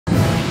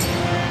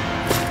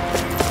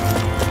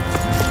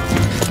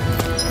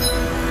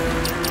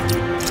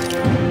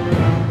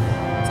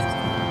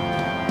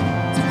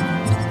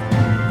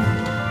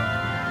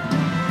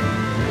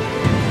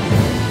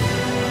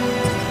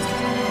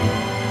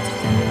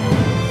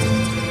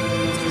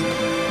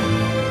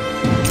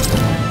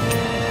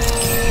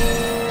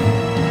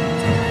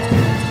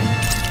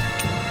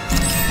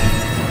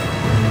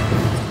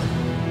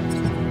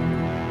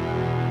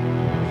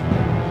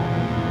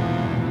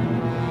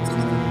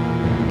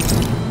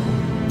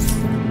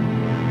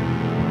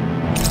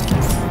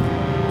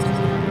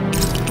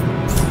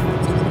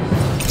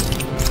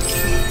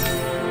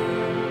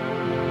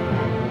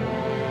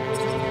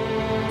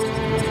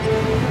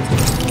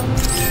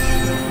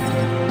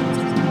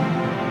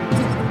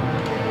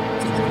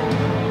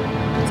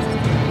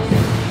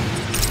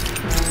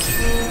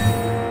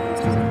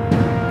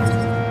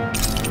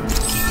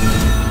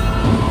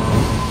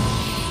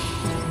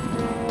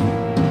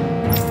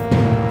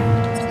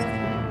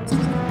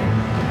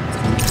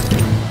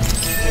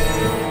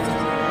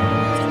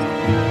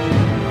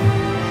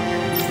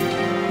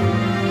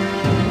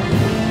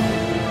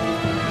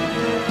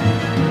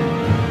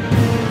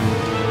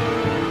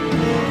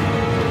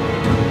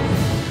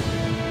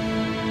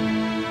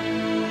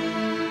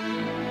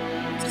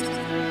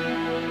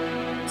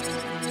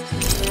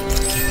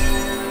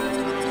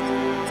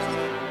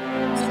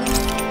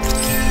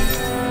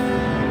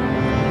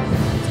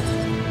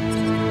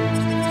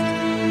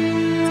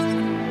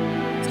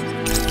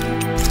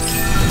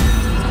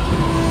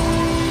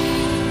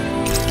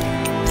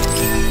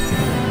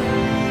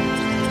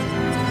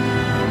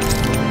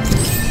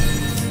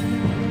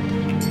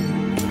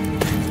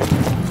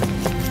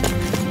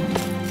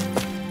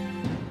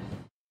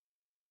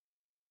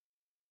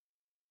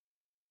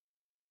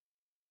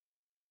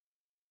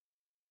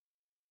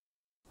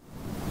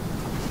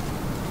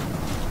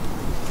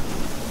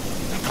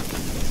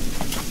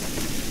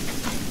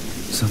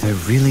So there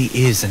really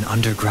is an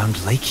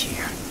underground lake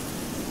here.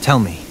 Tell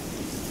me,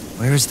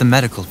 where is the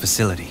medical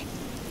facility?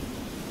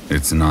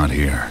 It's not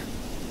here.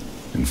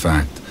 In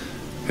fact,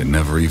 it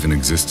never even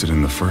existed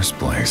in the first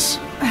place.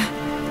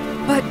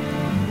 But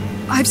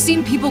I've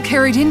seen people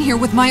carried in here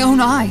with my own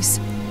eyes.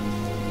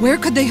 Where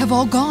could they have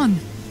all gone?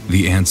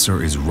 The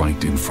answer is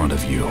right in front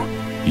of you.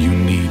 You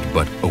need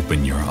but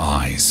open your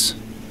eyes.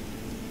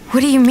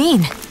 What do you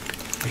mean?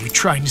 Are you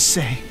trying to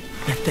say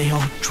that they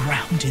all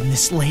drowned in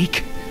this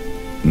lake?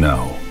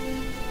 No.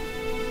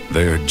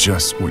 They are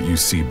just what you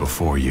see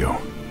before you.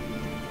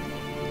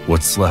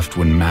 What's left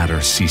when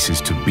matter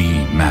ceases to be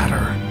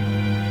matter.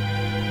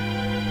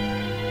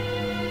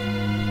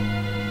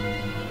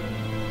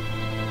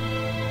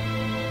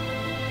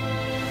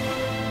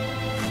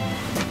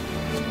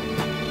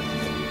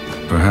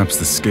 Perhaps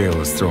the scale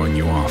is throwing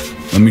you off.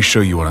 Let me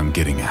show you what I'm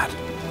getting at.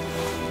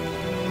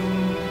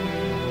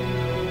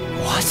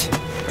 What?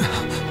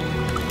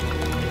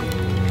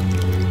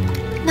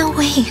 No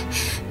way.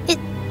 It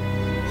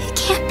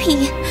can't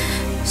be.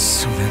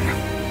 So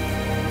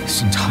then,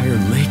 this entire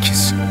lake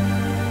is...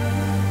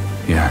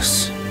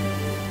 Yes.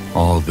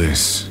 All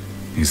this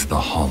is the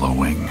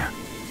hollowing.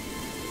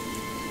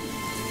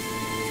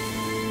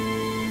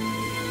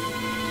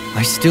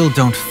 I still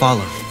don't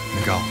follow,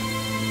 Miguel.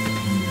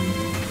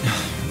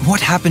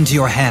 What happened to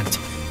your hand?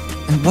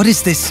 And what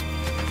is this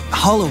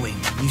hollowing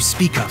you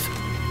speak of?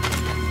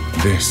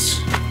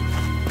 This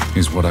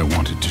is what I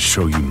wanted to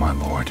show you, my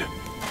lord.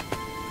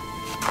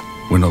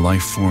 When a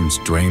life form's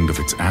drained of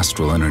its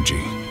astral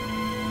energy,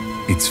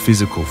 its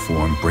physical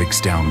form breaks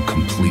down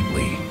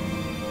completely,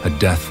 a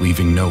death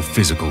leaving no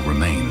physical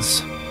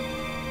remains.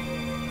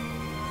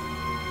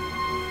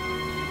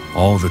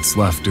 All that's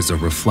left is a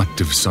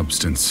reflective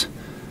substance,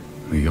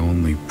 the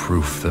only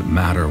proof that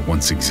matter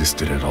once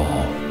existed at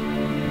all.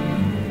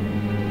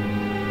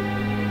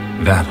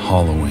 That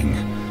hollowing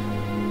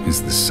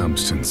is the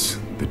substance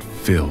that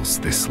fills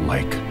this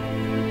lake.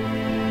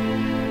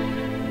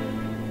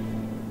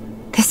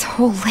 This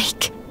whole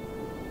lake.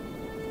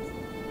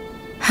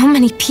 How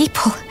many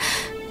people?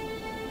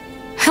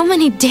 How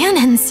many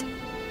Danans?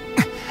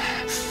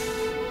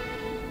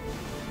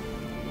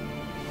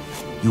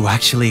 You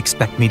actually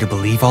expect me to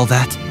believe all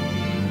that?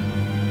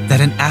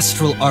 That an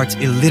astral arts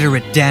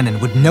illiterate Danan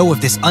would know of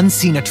this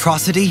unseen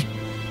atrocity?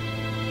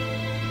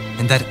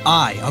 And that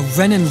I, a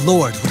Renan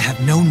lord, would have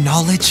no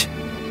knowledge?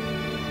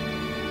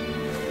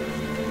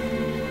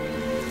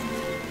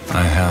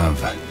 I have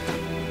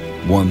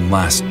one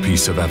last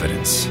piece of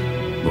evidence,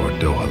 Lord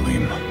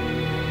Dohalim.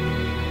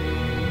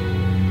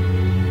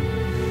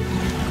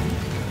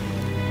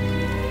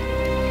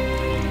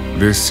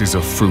 This is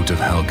a fruit of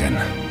Helgen,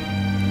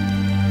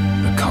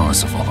 the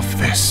cause of all of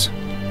this.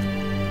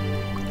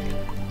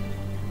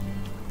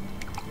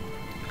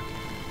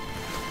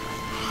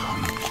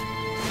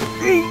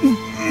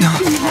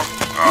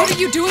 What are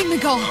you doing,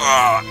 Miguel?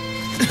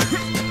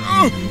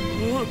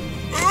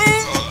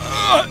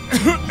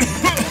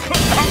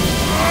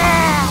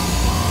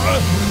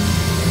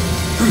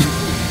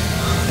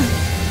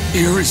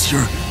 Here is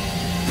your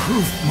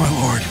proof, my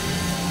lord.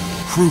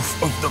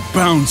 Proof of the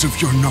bounds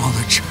of your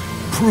knowledge.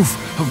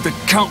 Proof of the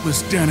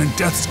countless Danan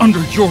deaths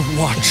under your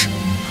watch.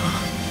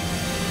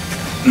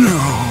 No,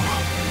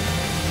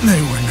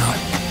 they were not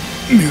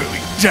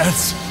merely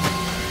deaths.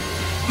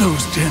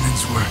 Those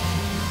Danans were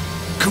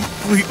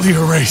completely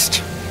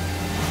erased.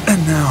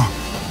 And now,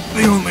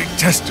 the only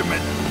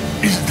testament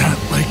is that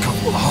lake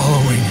of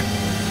hollowing.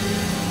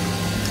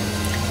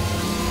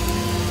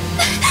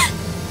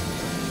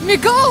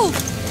 Miguel!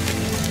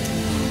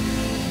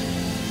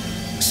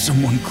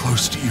 Someone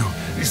close to you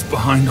is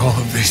behind all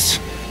of this.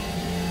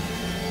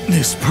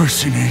 This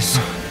person is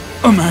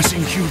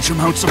amassing huge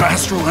amounts of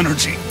astral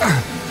energy.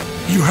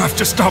 You have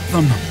to stop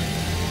them.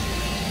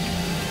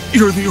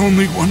 You're the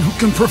only one who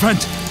can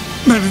prevent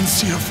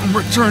Menancia from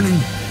returning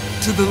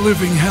to the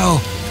living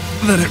hell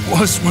that it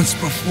was once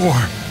before.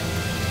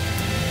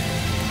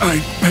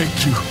 I beg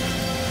you,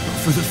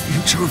 for the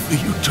future of the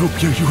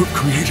utopia you have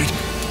created,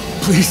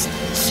 please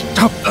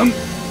stop them.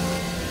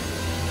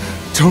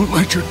 Don't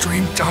let your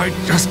dream die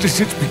just as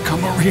it's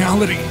become a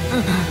reality.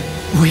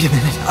 Wait a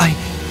minute, I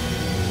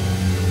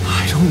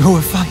don't know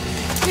if I...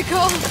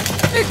 Miguel!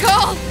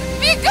 Miguel!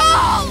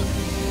 Miguel!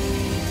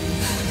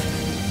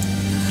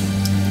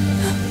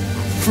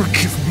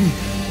 Forgive me,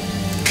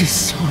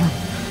 Kisar.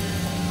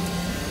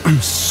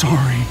 I'm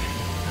sorry.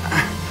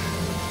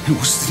 It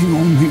was the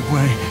only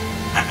way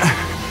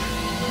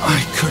I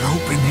could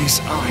open his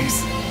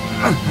eyes.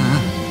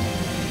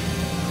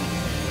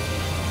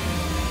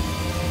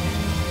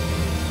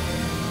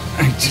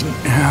 I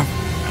didn't have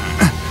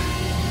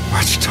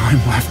much time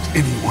left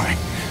anyway.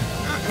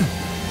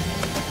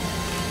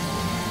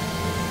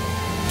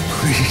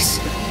 Please,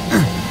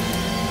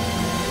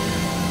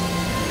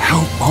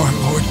 help our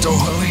Lord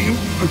Dohalim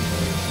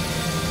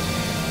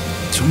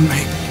to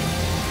make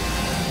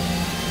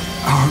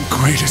our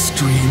greatest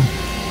dream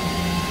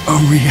a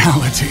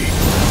reality.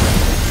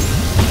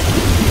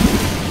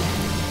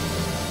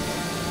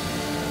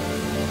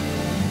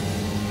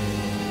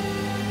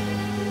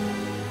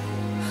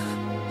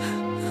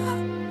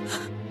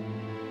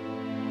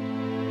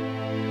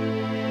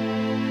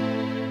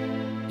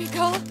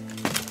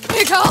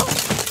 help?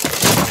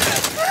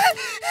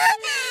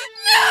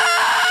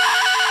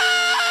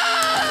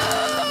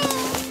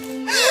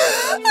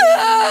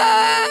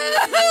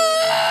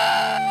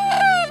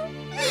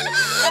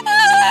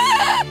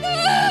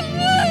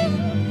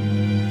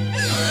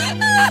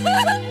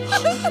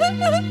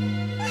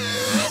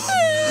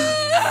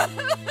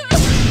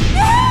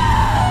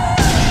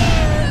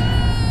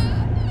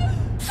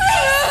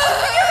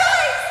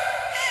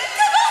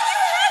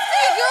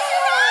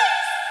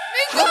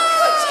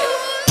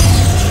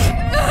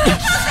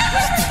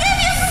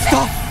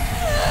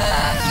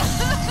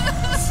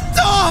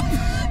 Stop!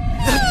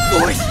 That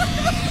voice!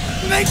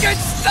 Make it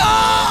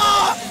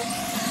stop!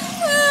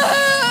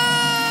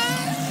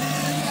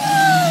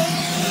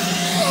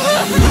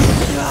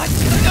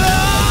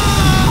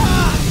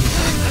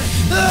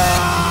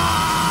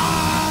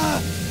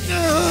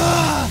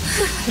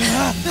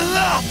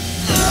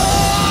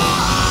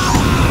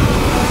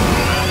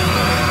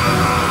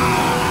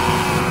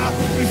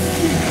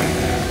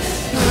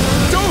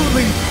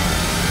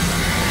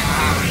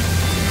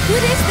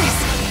 What is this?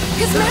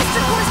 His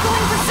master core is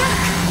going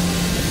berserk!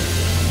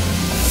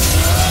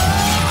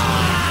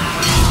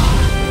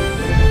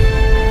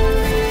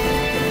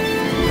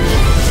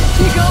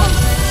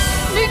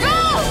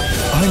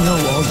 I know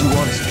all you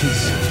want is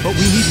peace, but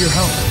we need your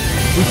help.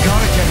 We've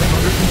gotta get him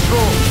under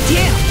control.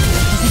 Damn!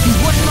 As if he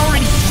wasn't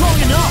already strong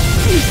enough!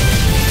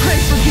 Pray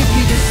forgive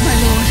me this, my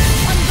lord.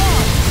 I'm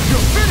gone!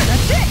 You're finished!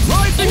 That's it!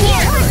 Rise In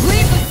here! forward!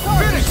 Leave the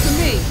stars Finish! to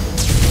me!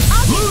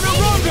 Luna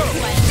Rondo!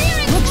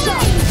 Look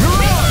sharp!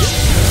 Mirage!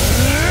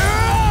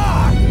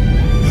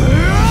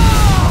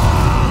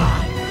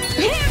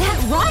 That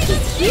rock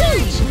is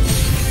huge!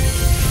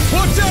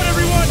 Watch out,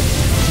 everyone!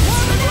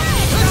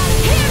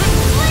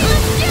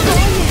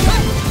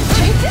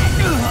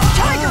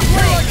 Tiger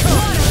Blade!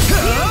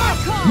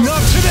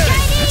 Not today!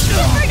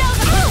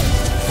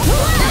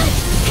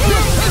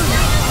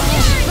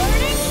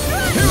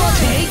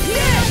 Take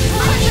this!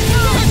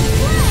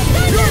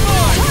 You're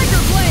mine!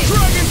 Tiger Blade!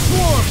 Dragon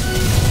Swarm!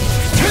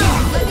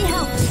 Let me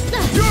help.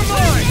 You're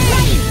mine!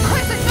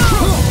 Crescent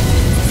Moon!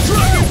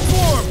 Dragon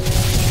Swarm!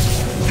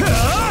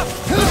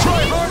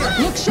 Try harder!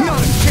 Look sharp!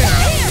 Not a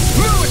chance!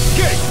 No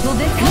escape! Will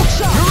this help? Look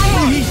sharp!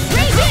 Please!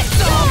 Raise it!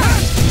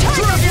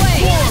 Tiger Dragon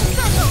Blade! Swarm!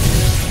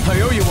 I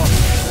owe you one.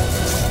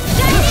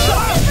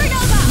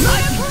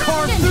 Nice and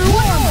carved through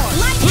armor!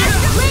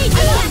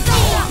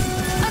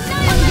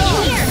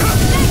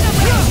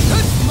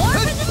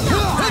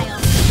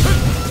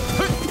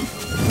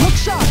 Look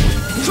sharp!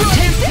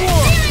 Dragon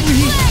Swarm!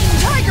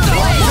 Tiger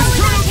Blade!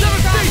 Eternal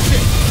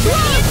devastation!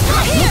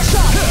 Look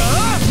sharp!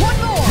 One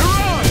more!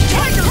 Mirage!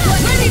 Tiger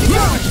Blade! Ready to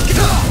go!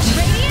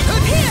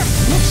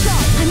 Look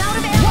sharp! I'm out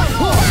of ammo! One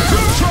more!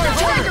 Try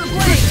harder! Tiger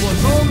Blade! This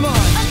one's all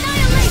mine!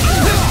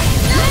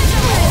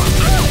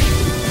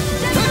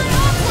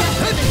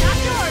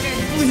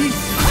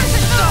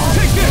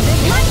 Take this!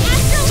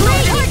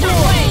 Tiger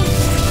Blade!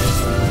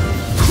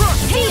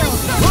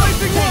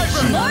 Rising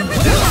Wyvern!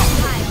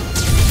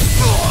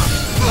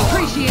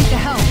 Appreciate the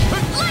help!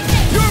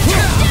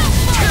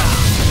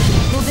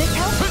 Will this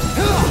help?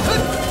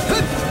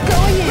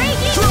 Going in!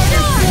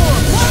 Dragon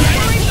Swarm!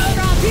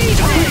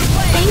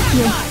 Thank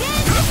you!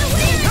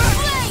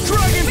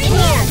 Dragon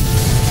Swarm!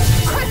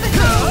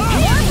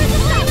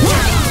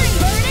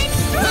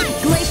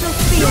 Glacial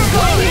Spear!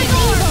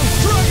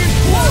 Dragon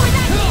Swarm!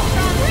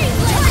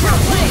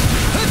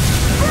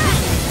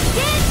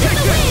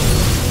 Take this!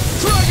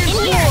 Dragon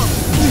Swarm!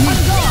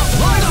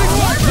 Rising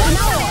Wyvern!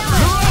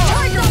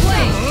 Tiger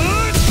Blade!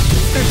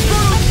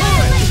 Infernal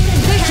Torrent!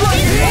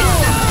 Dragon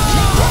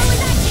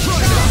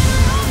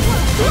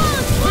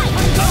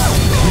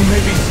You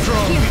may be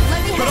strong,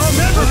 but I'll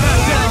never back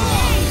down!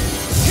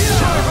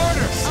 Try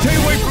harder! Stay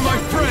away from my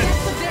friends!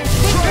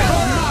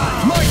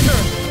 My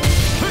turn!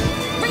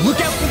 Look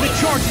out for the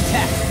charge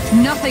attack!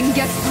 Nothing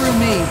gets through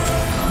me.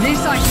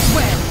 This I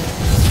swear.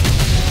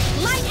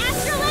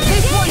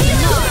 This one's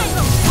mine.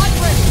 I'm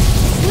ready.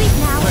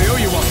 I owe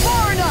you one!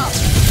 Far enough.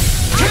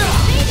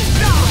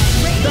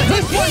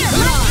 This one's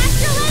mine!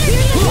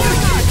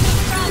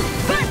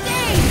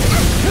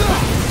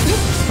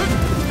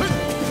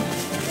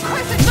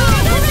 Crescent Moon.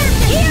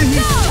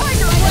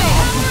 Tiger Blade.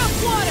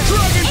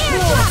 Dragon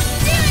Swarm!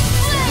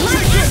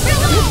 Take this!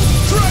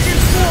 Dragon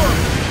Swarm!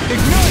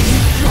 Ignite!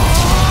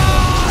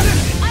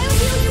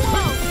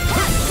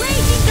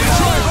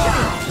 Try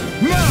harder!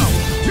 Now!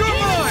 You're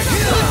mine!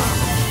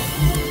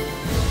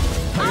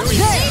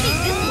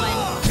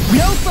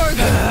 No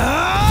further.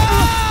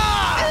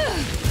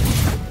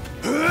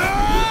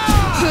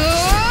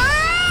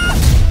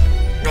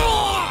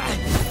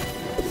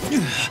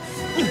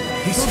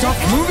 He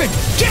stopped moving!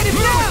 Get him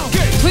now!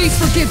 Please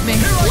forgive me.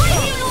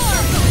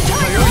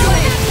 Tiger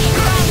Blade.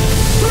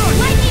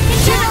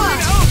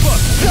 Torrent Alpha!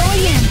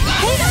 Going in.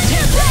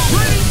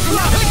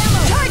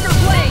 Tiger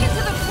Blade.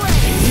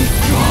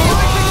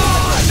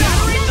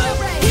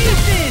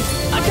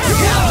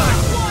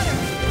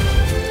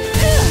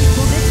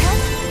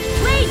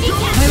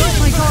 I let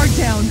my guard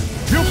down.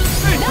 You'll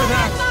pay for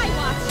that!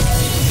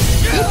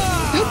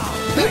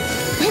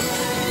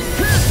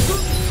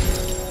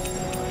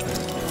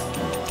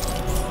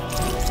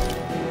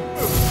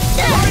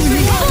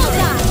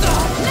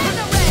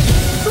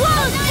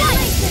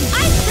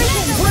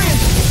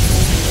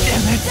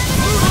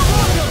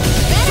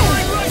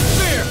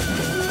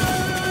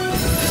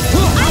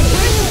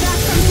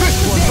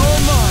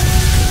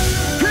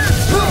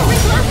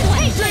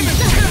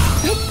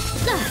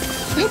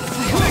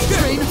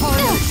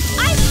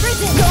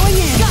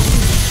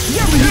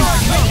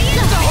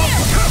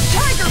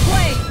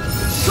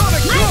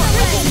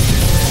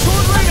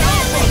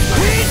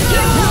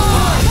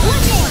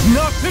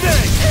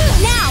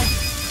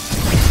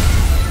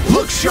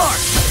 sharp!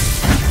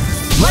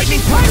 Lightning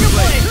Tiger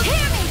Blade!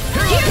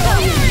 Here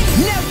goes!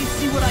 Now you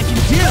see what I can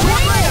do!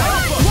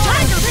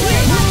 Tiger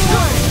Blade!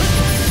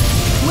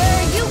 Where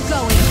are you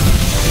going?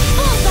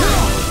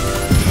 Bullseye!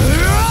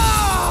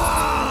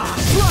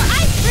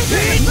 Ice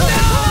Prison!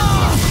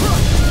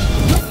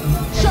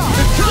 Shot!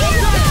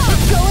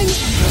 Going!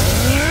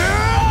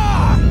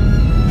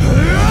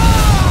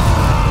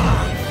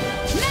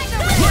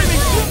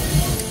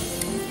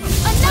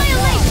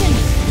 Annihilation!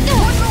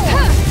 Tiger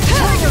Blade!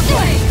 Tiger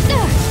Blade!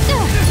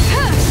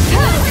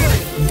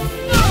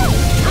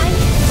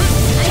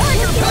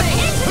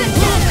 Instant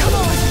death! Come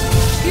on!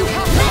 You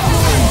have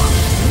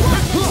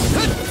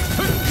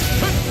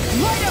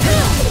Light up!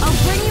 I'll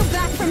bring you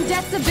back from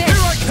death's abyss!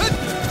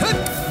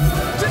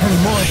 Any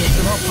more of this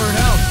and I'll burn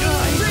out!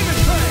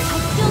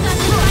 I've still got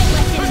the light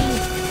left in me!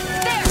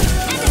 There!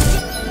 End it!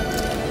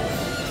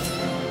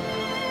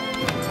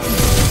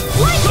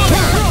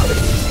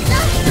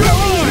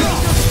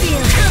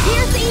 Lightning!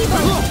 Here's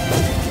evil!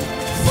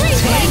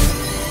 Sleep!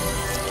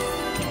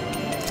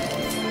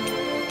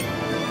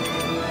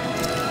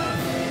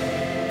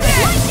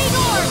 Lightning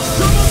orb!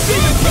 Dance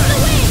with the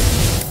wind!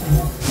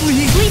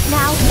 Sleep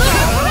now!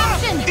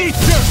 Corruption!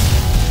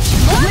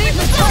 Leave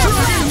the door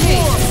around me!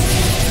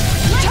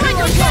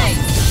 Tiger Blade!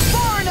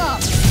 Far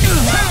enough!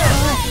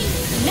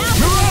 Now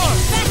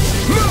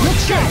look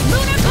sharp!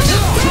 Lunar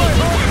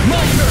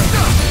My turn!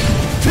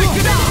 Take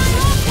it out!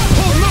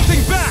 Hold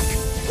nothing back!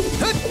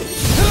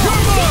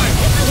 You're mine!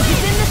 If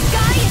it's in the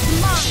sky, it's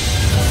mine!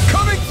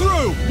 Coming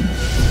through!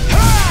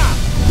 Ha!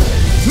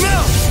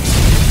 Now!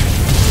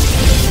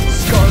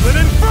 Scarlet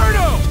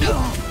Inferno!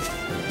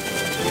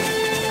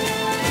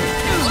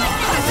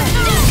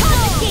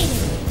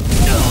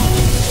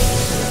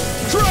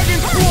 Dragon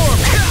Swarm!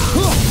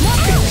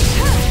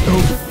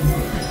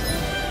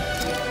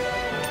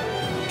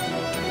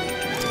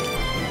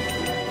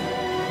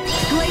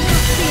 Glacial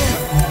Spear!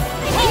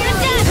 Here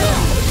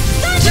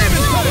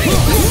and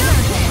Thunder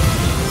Blade!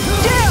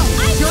 Down!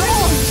 You're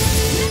on!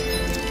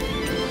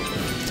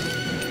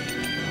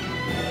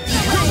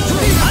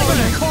 I'm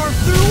gonna carve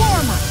through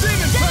armor!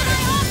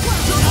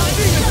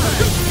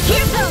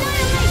 Here goes!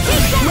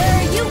 Where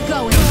are you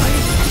going?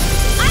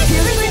 Ice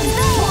Prison!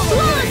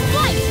 Flawless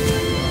flight!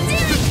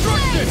 Searing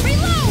Blade!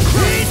 Reload!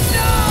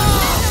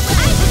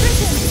 Ice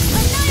Prison!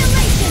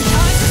 Annihilation!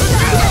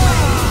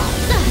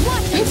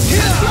 What?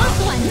 Close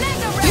one!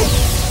 Mega Ray!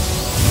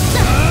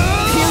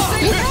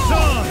 Piercing! It's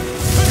on!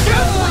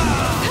 Close one!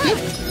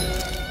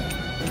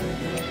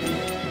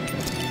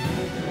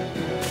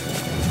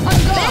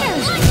 I'm gone!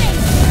 Lightning!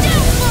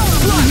 Downfall!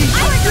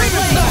 Ice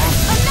Prison!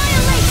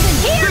 Annihilation!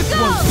 Here This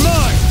goes! one's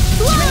mine!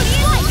 Flawless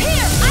flight!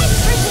 Here! Ice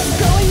Prison!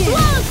 Going in!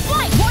 Flawless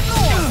flight! One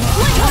more!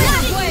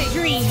 Lightning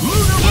Dream!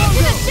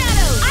 Into the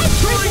shadows! Ice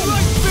Prison!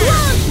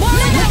 Flawless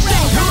Mega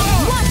Ray!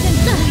 Watson!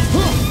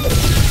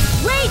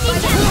 Raging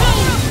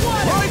Campaign!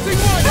 Rising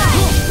Water!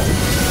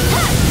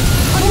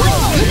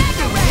 Whoa!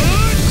 Mega Ray!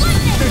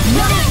 Lightning!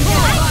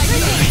 Downfall! Ice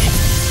Prison!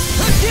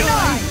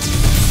 Denied!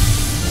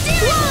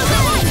 Flawless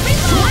flight!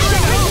 Ice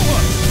Prison!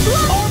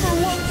 Armor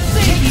won't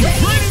save you!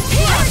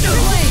 Tiger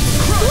Blade!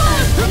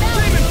 Flawless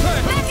Demon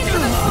Pack! This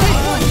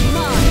one's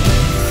mine!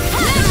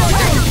 Mega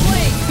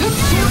Ray!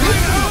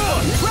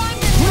 Prime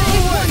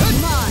This one's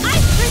mine!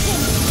 Ice Prison!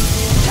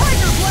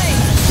 Tiger Blade!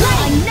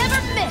 I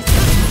never miss!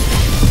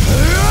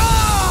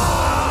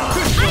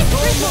 Ice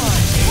Prison!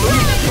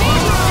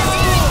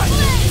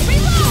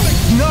 Reload!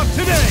 Not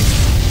today!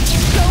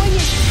 Going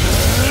in!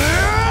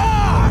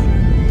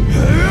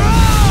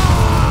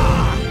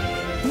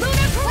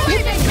 Lunar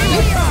Craving!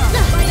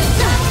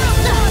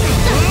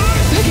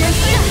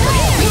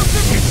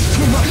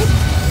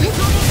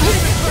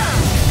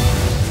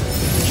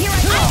 Here I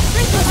go! Ice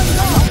Prison!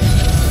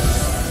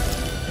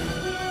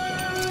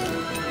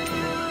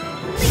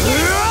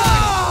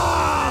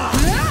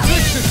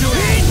 This should do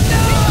it!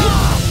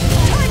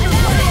 Tiger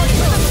Blade!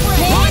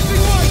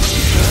 Rising Light!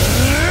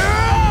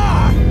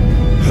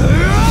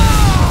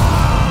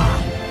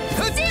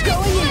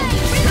 Going in!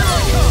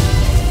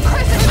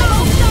 Crescent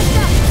Moon!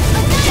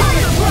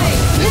 Tiger Blade!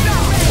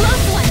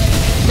 Close one!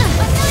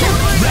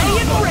 Ready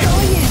and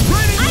ready!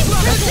 Ice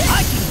Prison!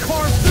 I can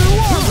carve through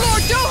armor!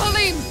 Lord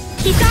Dohalim!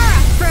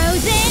 Kisara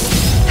frozen!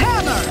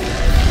 Hammer!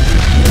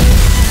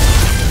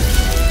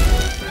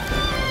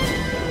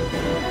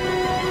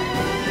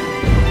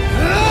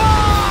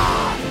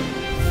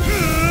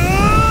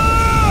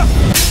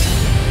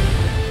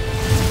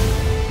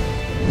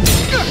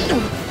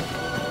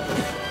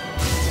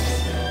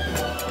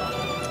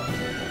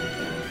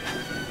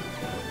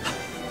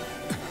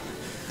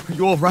 Are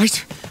you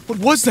alright? What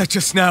was that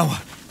just now?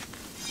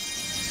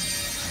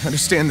 I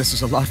understand this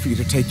is a lot for you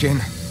to take in,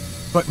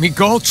 but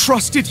Miguel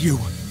trusted you!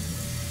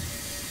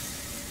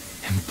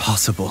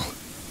 Impossible.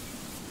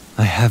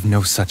 I have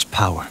no such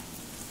power.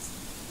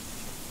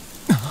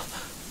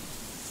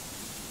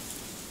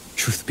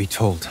 Truth be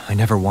told, I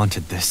never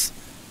wanted this.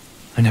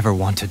 I never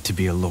wanted to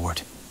be a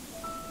lord.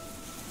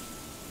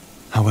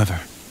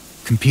 However,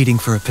 competing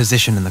for a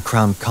position in the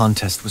crown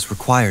contest was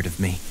required of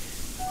me,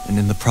 and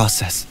in the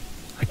process,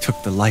 I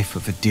took the life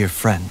of a dear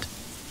friend.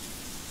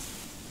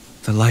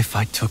 The life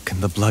I took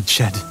and the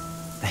bloodshed,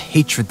 the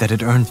hatred that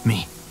had earned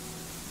me.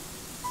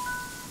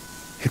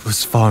 It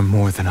was far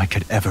more than I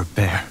could ever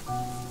bear.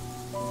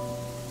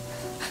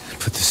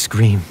 But the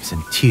screams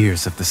and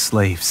tears of the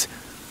slaves,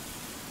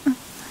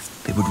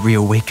 they would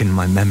reawaken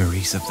my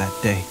memories of that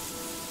day.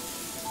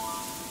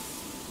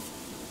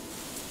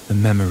 The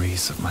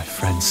memories of my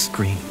friend's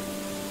scream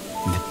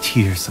and the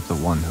tears of the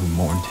one who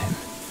mourned him.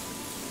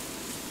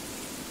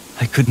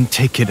 I couldn't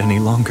take it any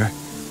longer.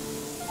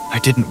 I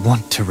didn't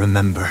want to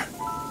remember.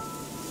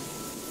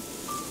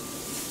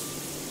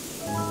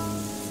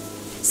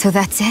 So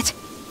that's it?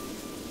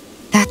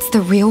 That's the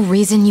real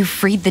reason you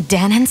freed the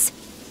Danans?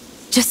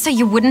 Just so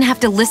you wouldn't have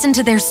to listen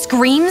to their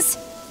screams?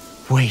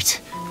 Wait.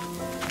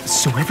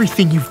 So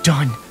everything you've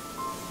done...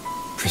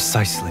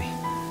 Precisely.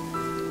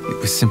 It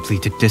was simply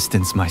to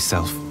distance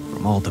myself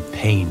from all the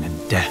pain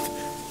and death,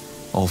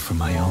 all for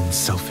my own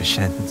selfish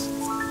ends.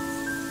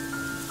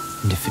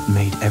 And if it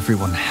made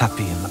everyone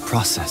happy in the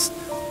process,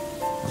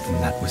 well,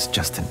 then that was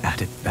just an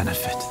added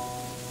benefit.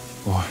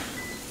 Or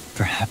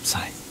perhaps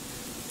I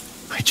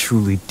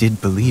truly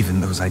did believe in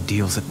those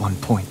ideals at one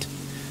point.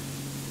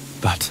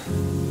 But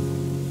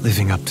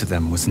living up to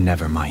them was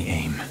never my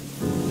aim.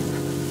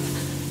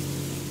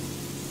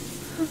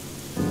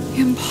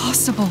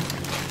 Impossible.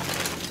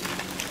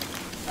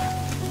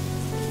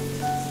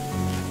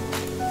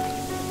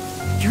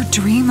 Your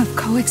dream of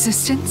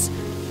coexistence?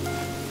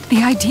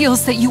 The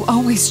ideals that you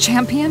always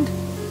championed?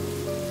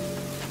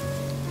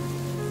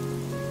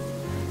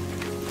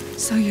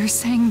 So you're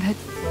saying that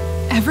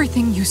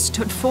everything you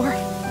stood for?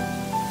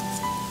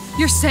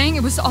 You're saying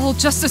it was all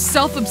just a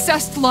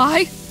self-obsessed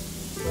lie?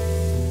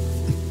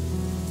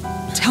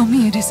 Tell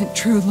me it isn't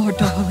true, Lord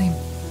Dohalim.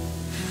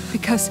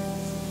 Because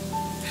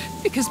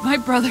my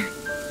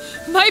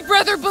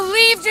brother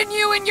believed in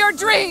you in your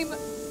dream!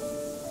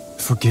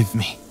 Forgive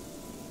me.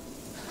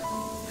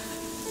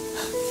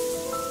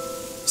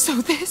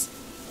 So this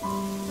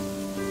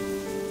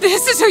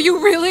is who you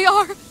really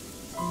are?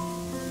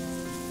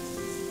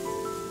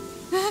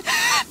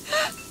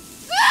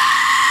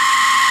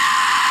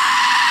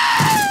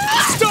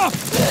 Stop!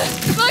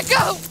 Let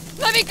go!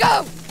 Let me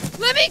go!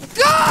 Let me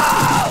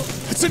go!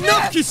 It's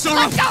enough, Kisara!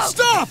 Let go!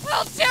 Stop!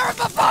 I'll tear him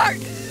apart!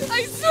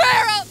 I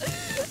swear I'll...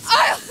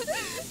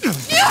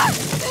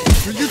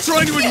 Are you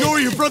trying to ignore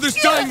your brother's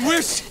dying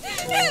wish?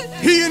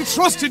 He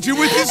entrusted you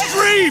with his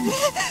dream!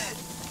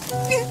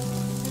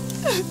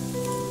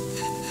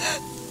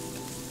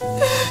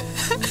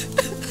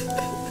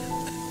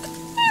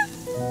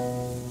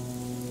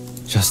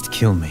 Just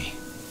kill me.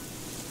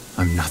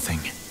 I'm nothing.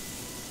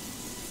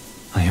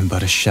 I am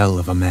but a shell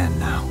of a man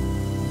now.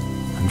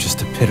 I'm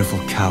just a pitiful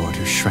coward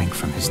who shrank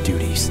from his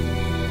duties.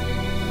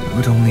 I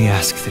would only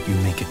ask that you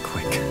make it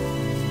quick.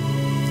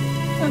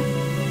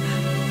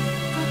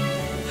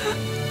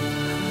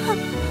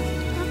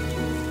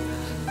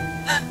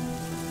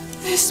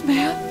 This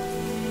man...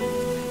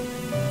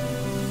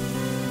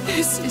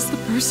 This is the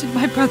person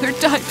my brother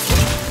died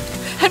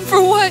for. And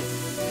for what?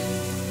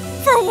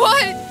 For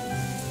what?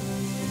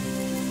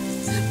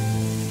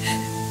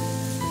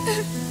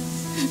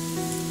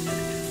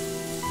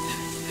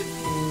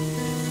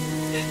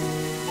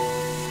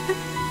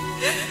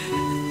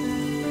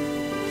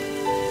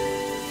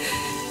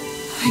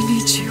 I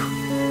need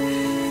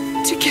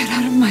you to get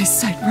out of my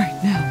sight right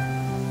now.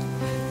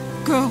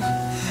 Go,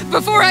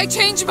 before I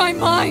change my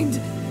mind!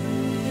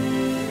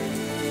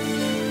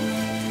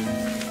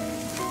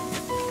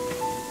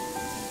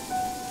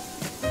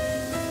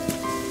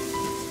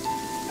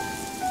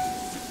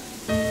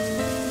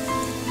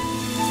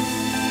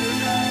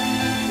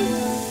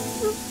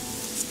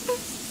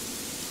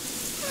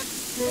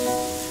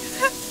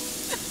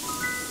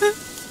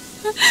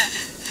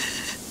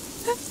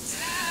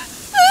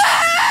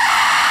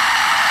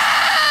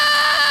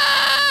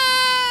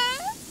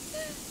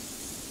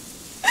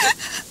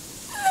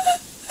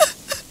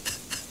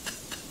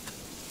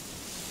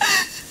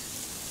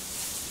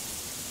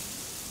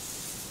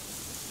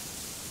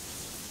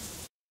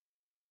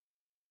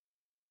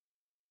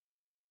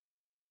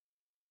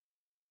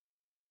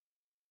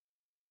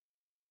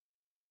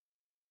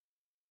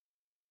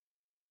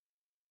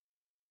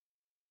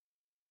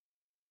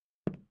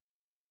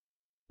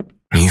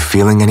 Are you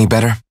feeling any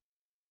better?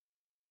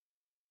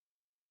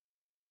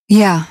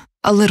 Yeah,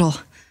 a little.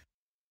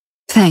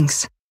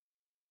 Thanks.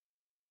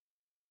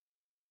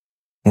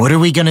 What are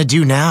we gonna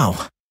do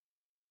now?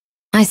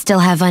 I still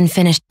have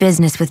unfinished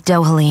business with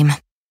Dohalim.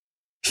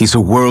 He's a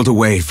world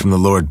away from the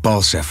Lord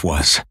Balsef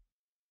was.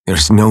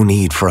 There's no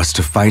need for us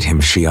to fight him,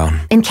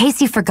 Shion. In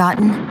case you've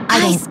forgotten,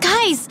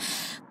 Guys!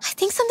 I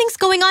think something's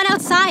going on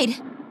outside.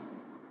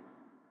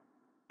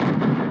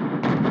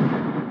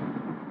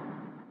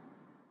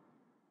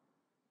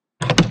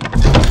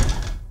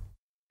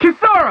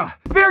 Kisara!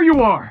 There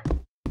you are!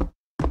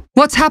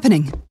 What's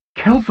happening?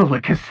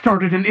 Kelzelik has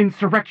started an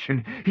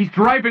insurrection. He's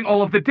driving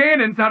all of the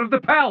Danans out of the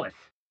palace.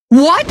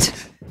 What?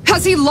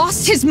 Has he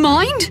lost his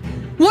mind?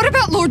 What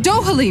about Lord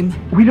Dohalim?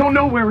 We don't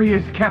know where he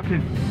is,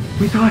 Captain.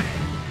 We thought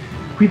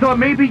We thought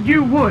maybe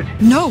you would.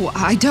 No,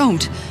 I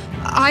don't.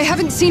 I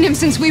haven't seen him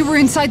since we were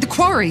inside the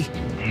quarry.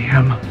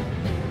 Damn.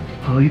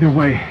 Well, either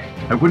way,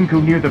 I wouldn't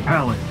go near the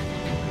palace.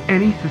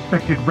 Any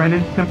suspected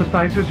Renan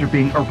sympathizers are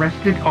being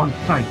arrested on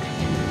sight.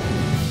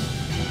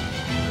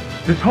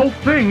 This whole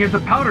thing is a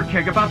powder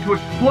keg about to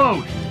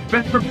explode.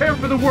 Best prepare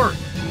for the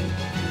worst.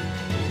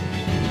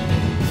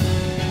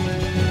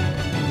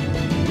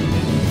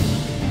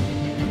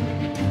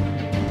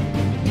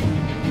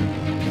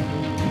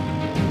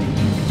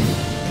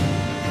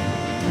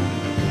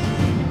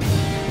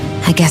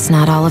 I guess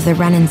not all of the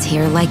Renans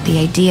here like the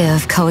idea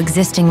of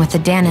coexisting with the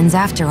Danans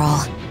after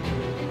all.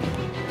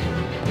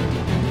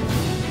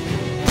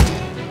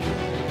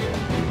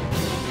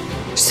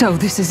 So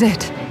this is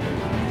it.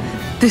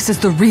 This is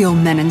the real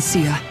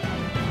Menancia.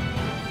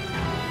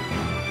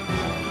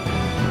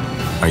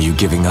 Are you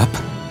giving up?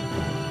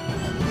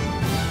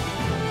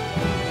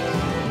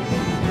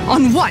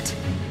 On what?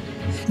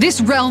 This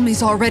realm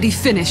is already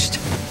finished.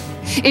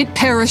 It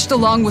perished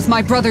along with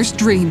my brother's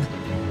dream.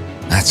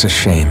 That's a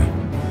shame.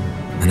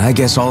 And I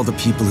guess all the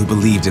people who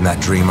believed in that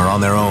dream are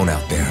on their own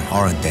out there,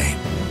 aren't they?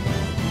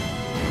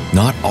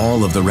 Not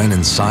all of the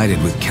Renan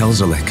sided with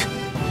Kelzelik.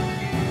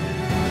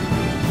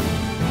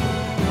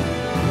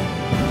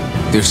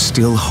 There's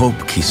still hope,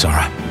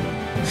 Kisara.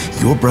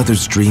 Your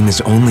brother's dream is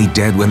only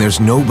dead when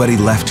there's nobody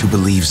left who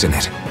believes in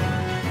it.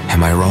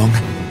 Am I wrong?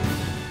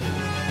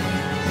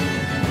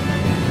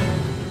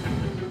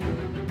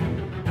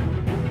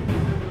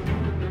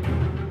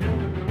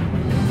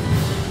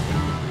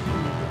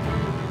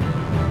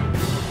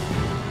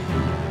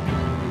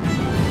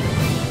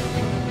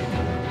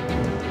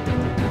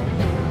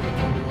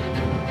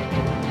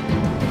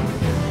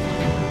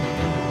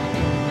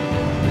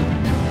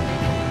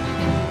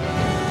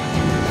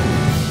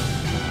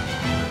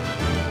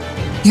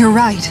 You're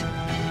right.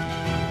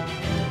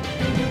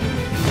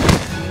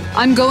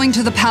 I'm going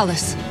to the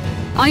palace.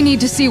 I need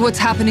to see what's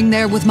happening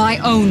there with my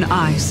own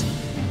eyes.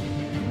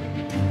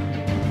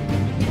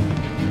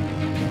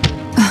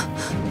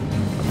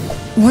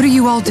 What are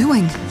you all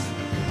doing?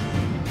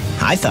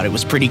 I thought it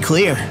was pretty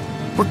clear.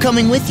 We're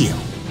coming with you.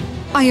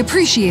 I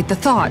appreciate the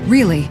thought,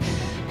 really.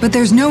 But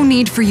there's no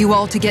need for you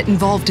all to get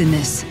involved in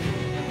this.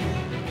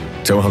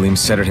 Dohalim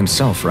said it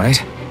himself,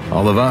 right?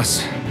 All of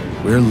us.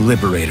 We're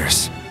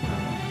liberators.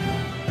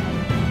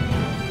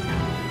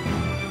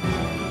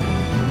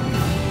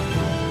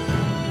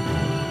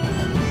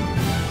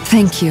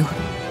 Thank you.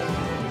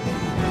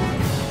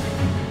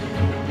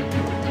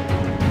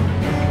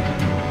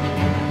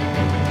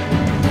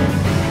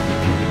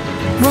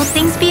 Will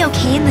things be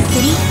okay in the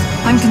city?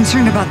 I'm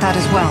concerned about that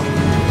as well.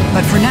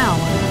 But for now,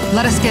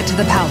 let us get to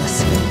the palace.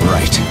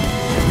 Right.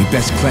 We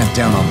best clamp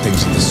down on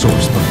things at the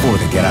source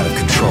before they get out of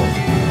control.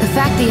 The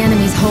fact the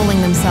enemy's holding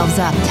themselves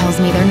up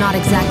tells me they're not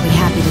exactly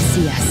happy to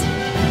see us.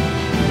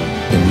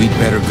 Then we'd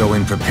better go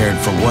in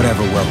prepared for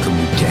whatever welcome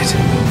we get.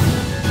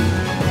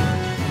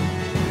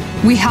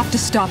 We have to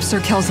stop Sir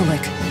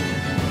Kelzelik.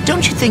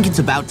 Don't you think it's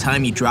about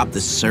time you drop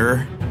the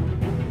Sir?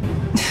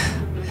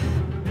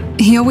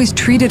 He always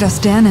treated us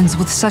Danans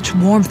with such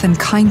warmth and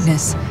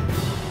kindness.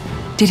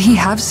 Did he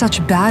have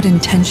such bad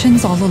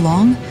intentions all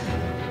along?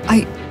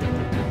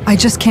 I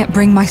just can't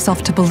bring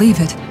myself to believe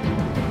it.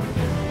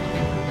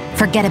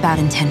 Forget about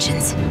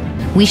intentions.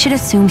 We should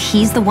assume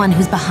he's the one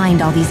who's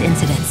behind all these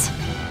incidents.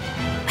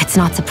 It's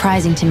not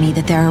surprising to me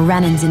that there are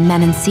Renans in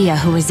Menancia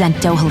who resent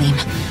Dohalim,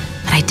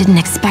 but I didn't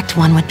expect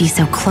one would be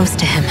so close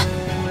to him.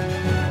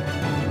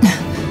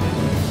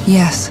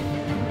 Yes,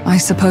 I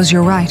suppose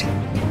you're right.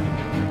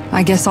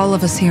 I guess all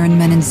of us here in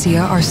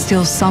Menancia are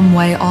still some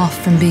way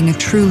off from being a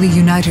truly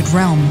united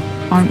realm,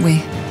 aren't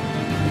we?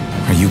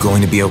 Are you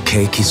going to be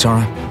okay,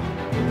 Kisara?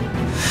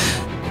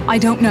 I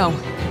don't know,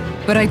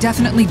 but I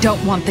definitely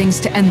don't want things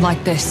to end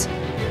like this.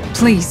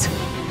 Please,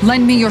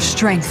 lend me your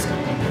strength.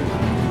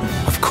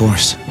 Of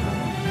course.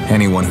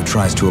 Anyone who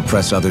tries to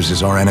oppress others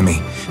is our enemy,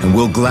 and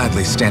we'll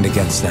gladly stand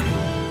against them.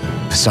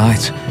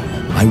 Besides,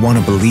 I want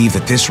to believe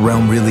that this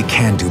realm really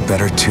can do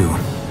better too.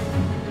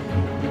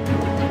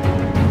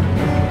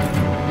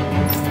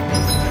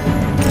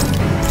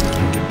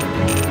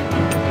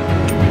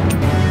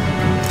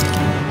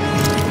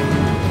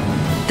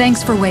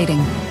 Thanks for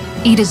waiting.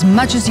 Eat as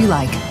much as you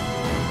like.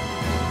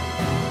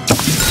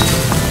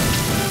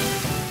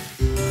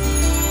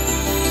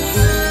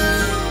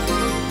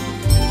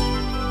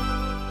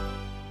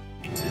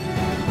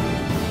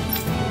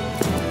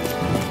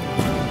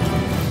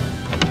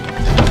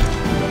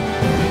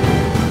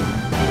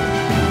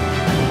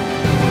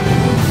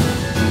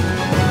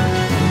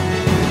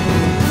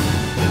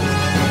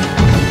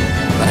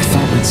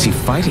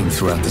 Fighting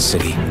throughout the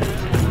city,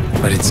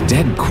 but it's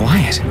dead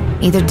quiet.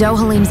 Either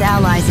Dohalim's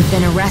allies have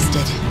been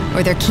arrested,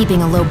 or they're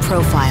keeping a low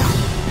profile.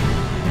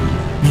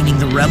 Meaning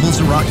the rebels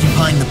are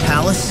occupying the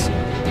palace?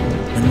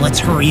 Then let's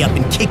hurry up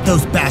and kick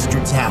those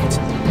bastards out.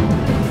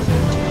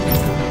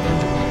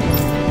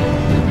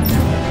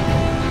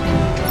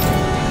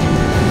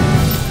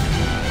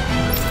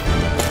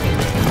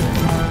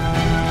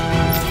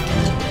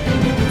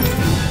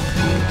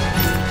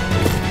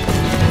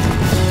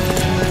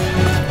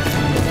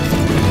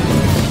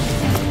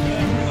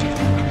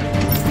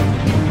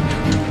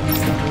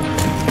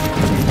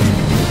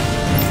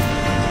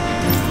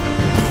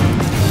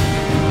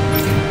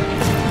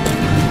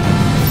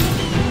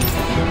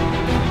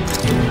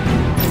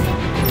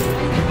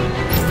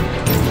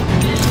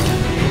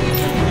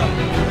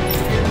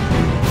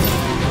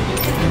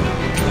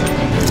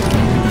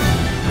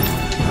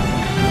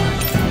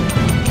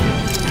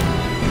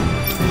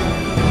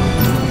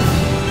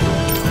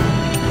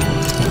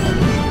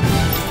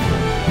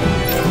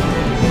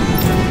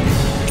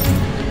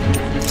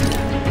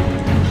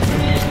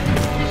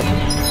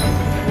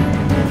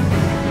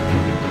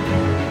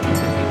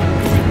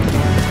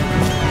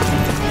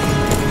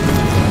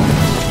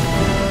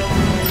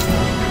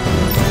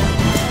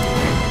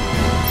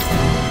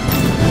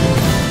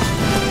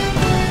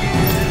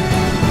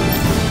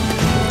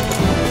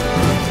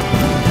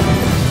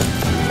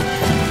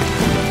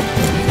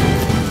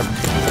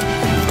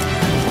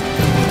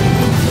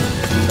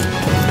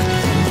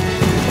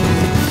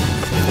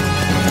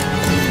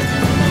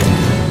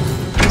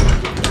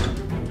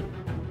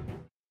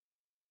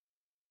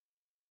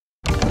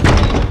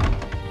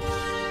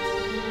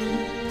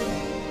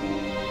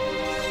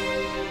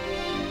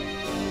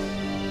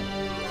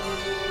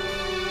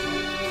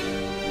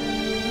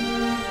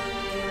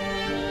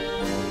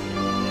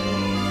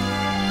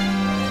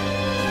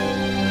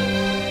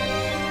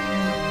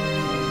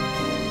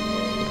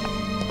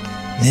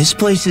 This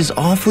place is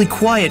awfully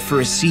quiet for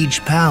a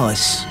siege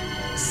palace.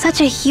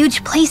 Such a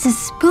huge place is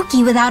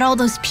spooky without all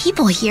those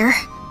people here.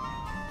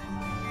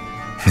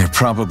 They're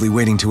probably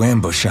waiting to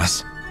ambush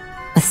us.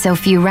 With so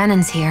few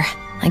Renans here,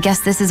 I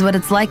guess this is what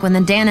it's like when the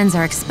Danans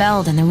are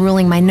expelled and the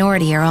ruling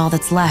minority are all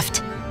that's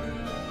left.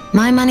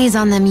 My money's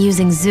on them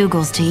using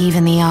Zeugles to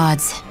even the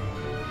odds.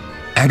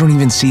 I don't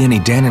even see any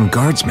Danan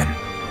guardsmen.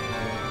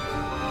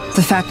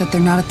 The fact that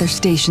they're not at their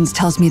stations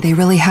tells me they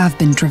really have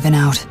been driven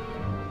out.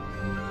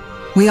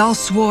 We all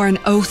swore an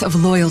oath of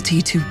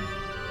loyalty to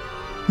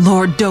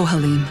Lord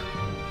Dohalim.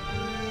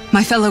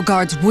 My fellow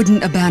guards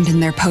wouldn't abandon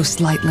their post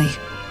lightly.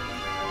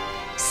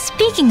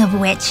 Speaking of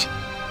which,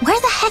 where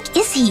the heck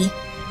is he?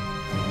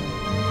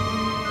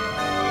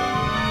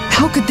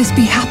 How could this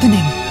be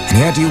happening?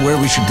 Any idea where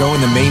we should go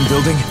in the main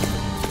building?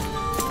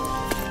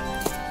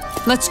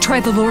 Let's try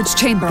the Lord's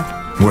chamber.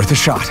 Worth a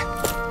shot.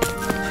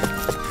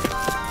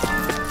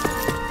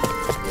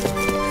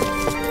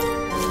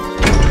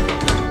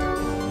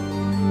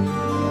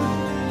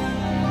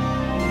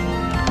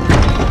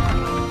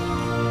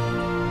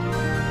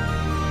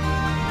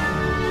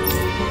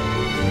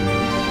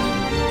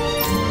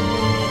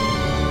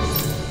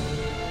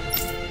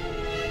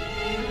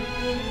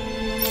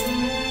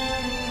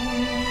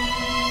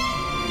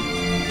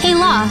 Hey,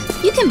 Law,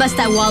 you can bust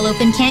that wall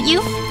open, can't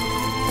you?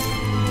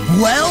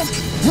 Well,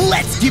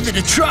 let's give it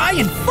a try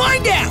and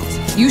find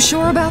out! You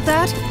sure about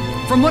that?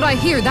 From what I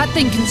hear, that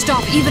thing can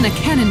stop even a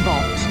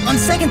cannonball. On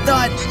second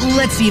thought,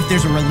 let's see if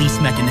there's a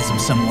release mechanism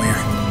somewhere.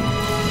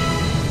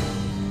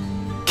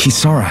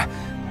 Kisara,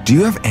 do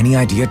you have any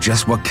idea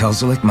just what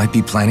Kelzelik might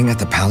be planning at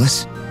the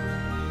palace?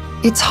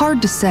 It's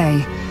hard to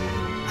say.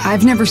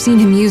 I've never seen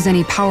him use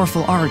any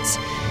powerful arts,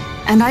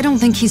 and I don't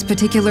think he's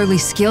particularly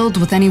skilled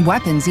with any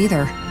weapons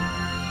either.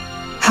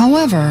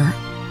 However,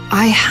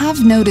 I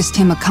have noticed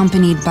him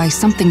accompanied by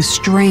something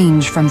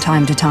strange from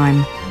time to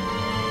time.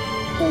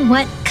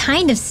 What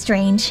kind of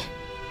strange?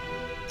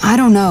 I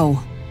don't know.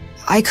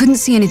 I couldn't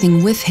see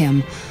anything with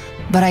him,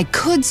 but I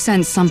could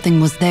sense something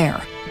was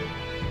there.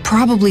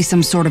 Probably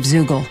some sort of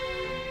Zeugle.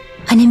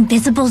 An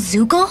invisible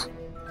Zeugle?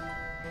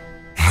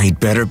 We'd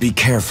better be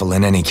careful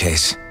in any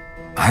case.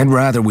 I'd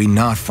rather we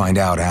not find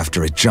out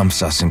after it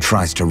jumps us and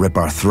tries to rip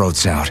our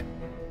throats out.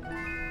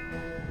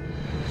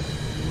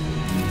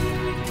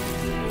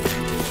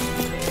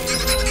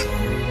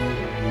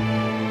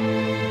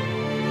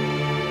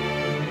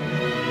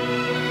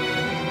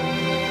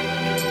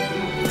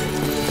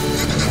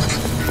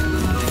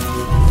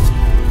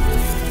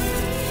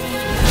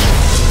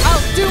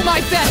 Do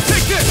my best!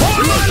 Take this!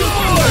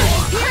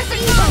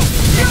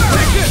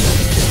 Take this!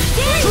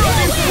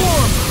 Dragon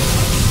form!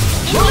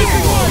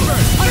 Rising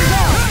Wyvern!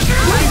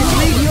 I can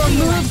read your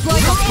moves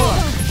like a book!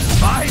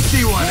 I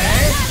see one,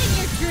 eh?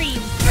 Your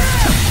dreams.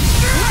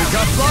 You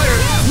got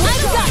flyers!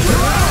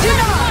 Do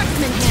not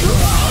marksman him.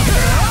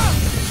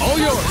 All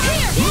yours!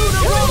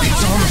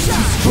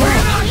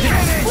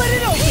 Split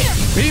it open.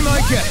 Be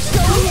my guest!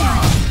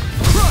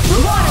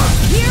 Water,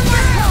 hear my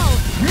call.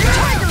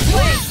 Tiger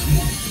blade.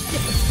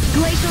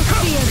 Glacial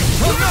spear.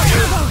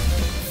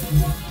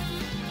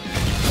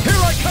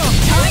 Here I come!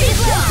 Tide is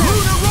low.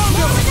 Lunar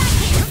Rondo!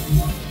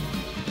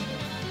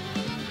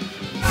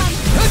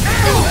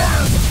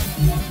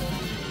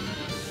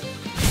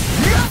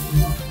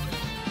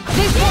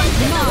 This one's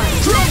mine.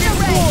 Dragon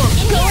form!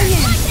 Going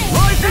in.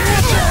 Rising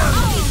Watcher!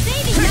 I'll be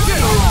saving Take you.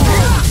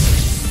 this!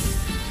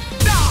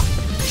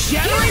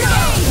 Shattering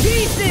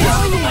Pieces.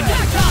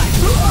 Attack time!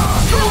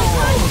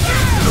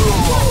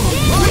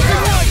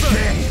 Rising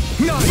Wyvern!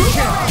 Not a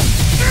chance!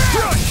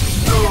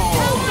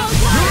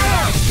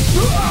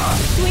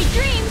 Sweet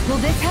dreams. Will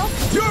this help?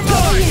 You're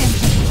mine!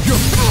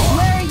 You're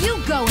Where are you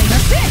going?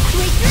 That's it.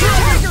 Sweet dreams.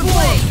 Tiger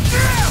blade.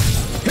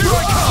 Here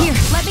I come! Here,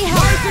 let me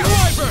help. Rising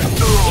Wyvern!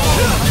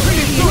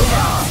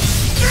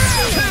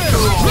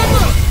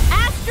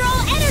 Astral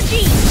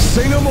energy.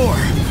 Say no more!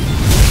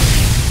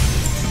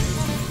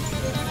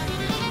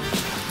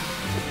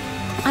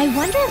 I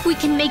wonder if we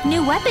can make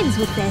new weapons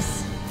with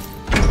this.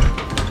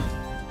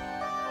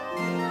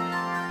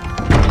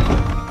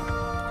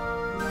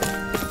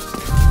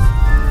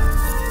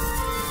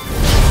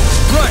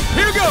 Right,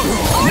 here goes!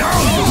 Now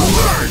you'll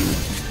learn!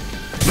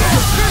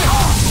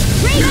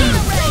 Radiant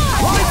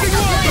Rising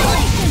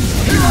Wyvern!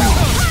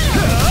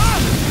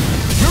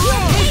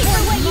 Pay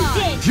for what you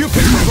did. You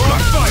picked the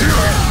wrong fight!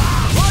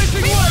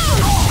 Rising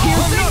Wyvern!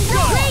 I'm not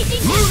done!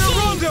 Raging Lunar Machine.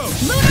 Rondo!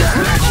 Lunar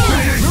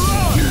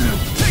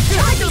Take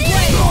this! Tiger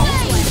blade.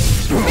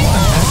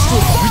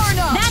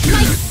 That's my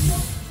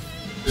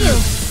you.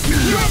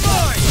 You're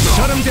mine!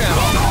 Shut him down!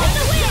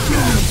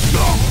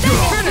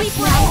 Finish.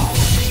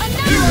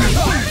 Another.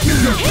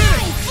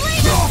 Hey,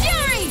 flame of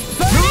fury.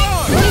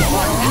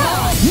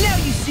 Now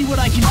you see what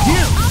I can do!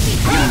 I'll be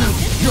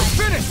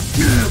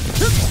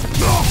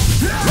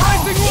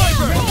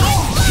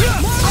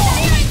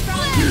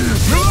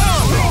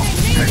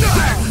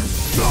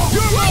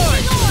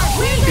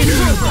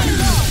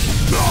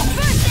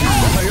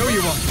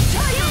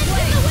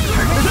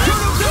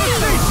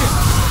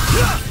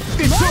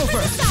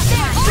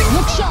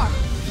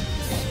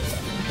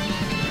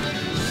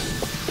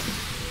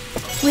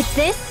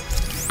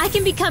I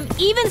can become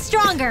even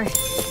stronger.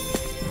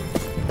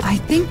 I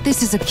think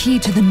this is a key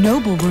to the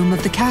noble room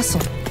of the castle.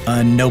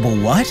 A noble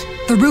what?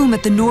 The room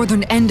at the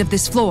northern end of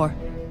this floor.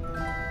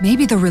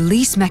 Maybe the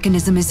release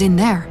mechanism is in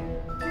there.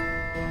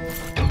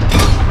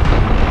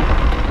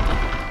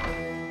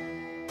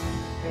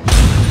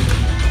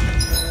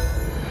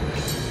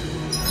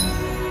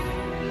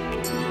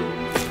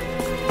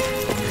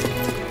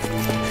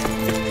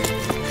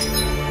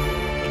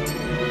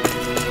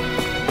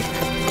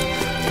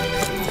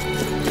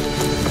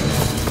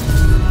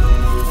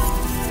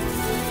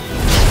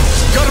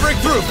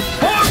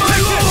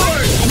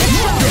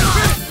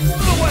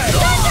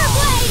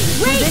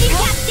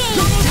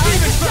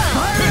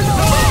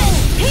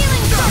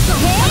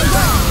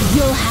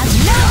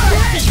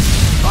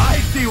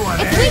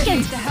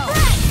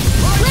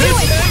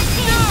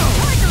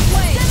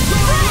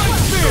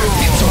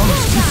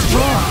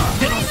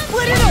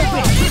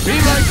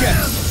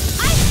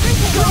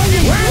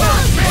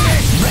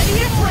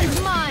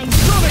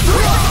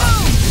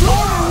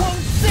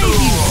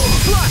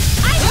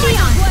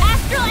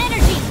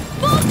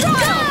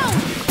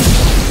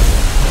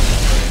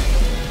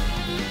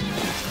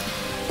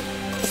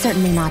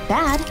 Certainly not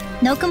bad.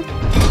 No complaints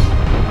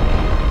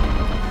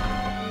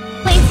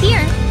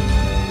here.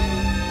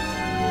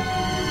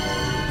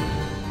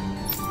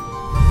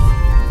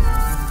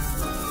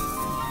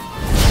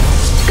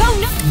 Go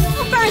no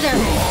further.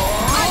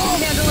 I can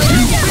handle it.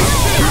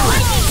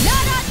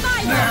 Not on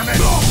my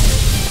watch.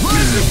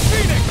 Where's the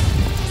Phoenix?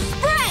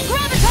 Spread.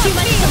 Gravitas. Too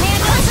much to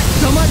handle.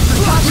 So much for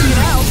talking it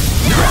out.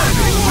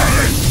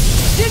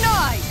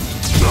 Denied.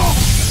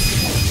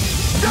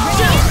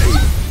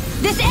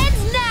 This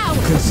ends now.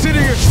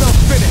 Consider yourself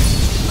finished.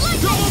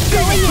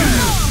 Going in.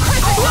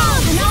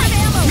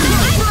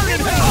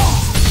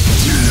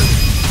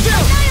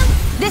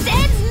 This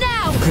ends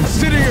now.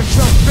 Consider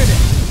yourself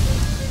finished.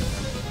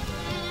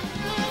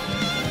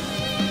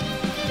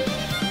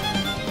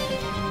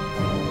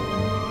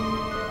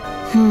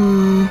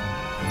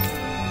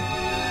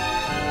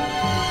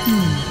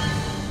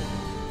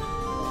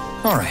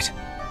 All right.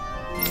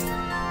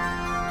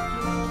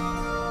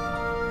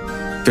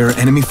 There are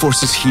enemy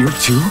forces here,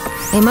 too?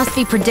 They must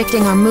be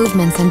predicting our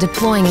movements and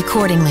deploying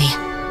accordingly.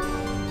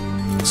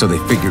 So they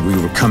figured we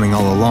were coming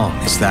all along,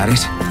 is that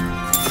it?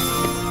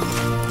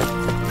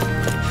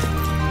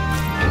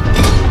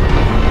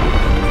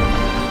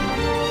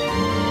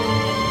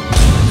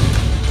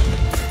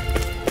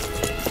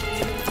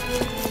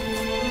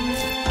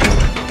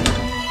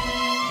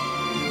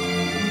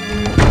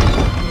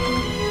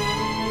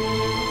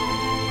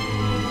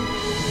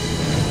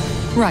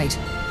 Right.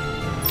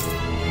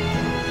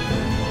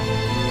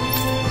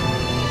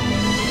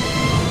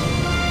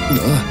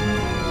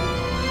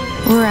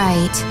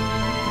 Right.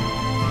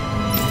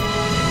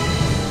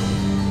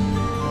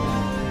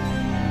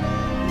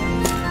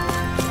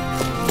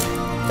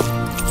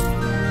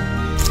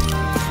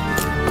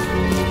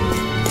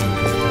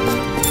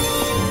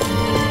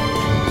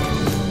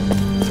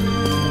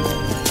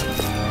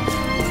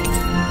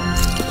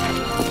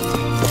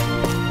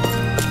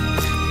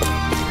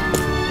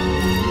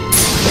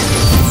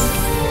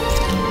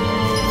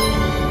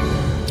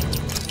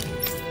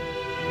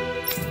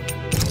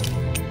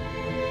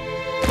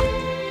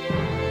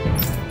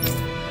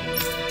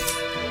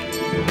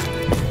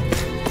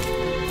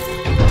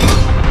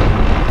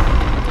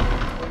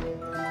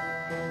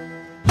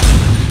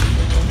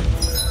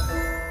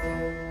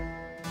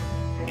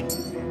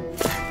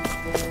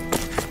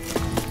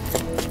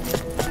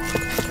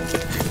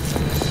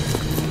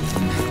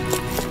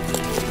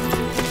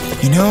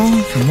 You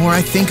know, the more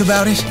I think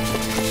about it,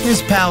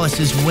 this palace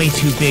is way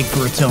too big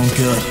for its own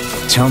good.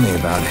 Tell me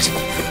about it.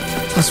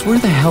 Plus, where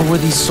the hell were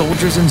these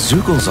soldiers and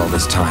Zeugles all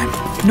this time?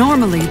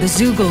 Normally, the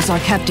Zeugles are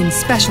kept in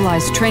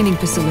specialized training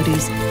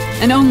facilities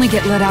and only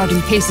get let out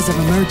in cases of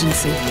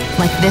emergency.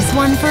 Like this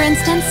one, for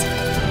instance?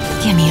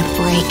 Give me a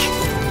break.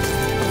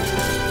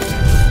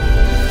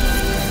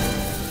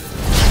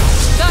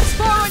 That's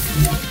forward!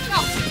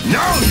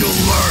 Now you'll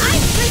learn!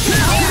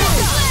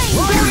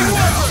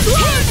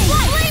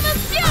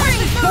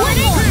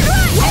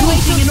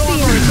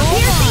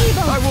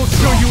 I will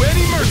show you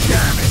any mercy!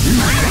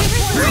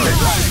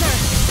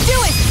 Do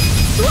it!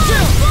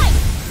 Slow!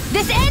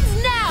 This ends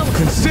now!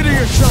 Consider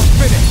yourself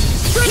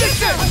finished!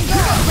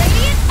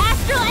 Radiant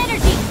astral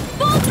energy!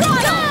 Full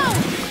throttle!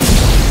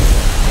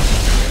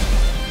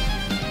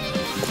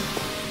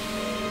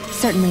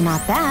 Certainly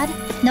not bad.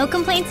 No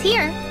complaints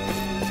here.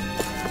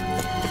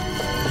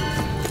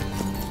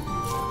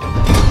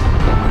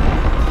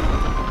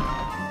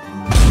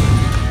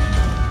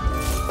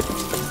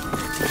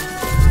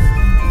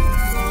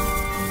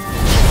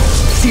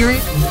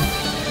 Seriously?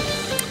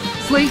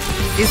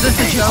 Is this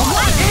a joke?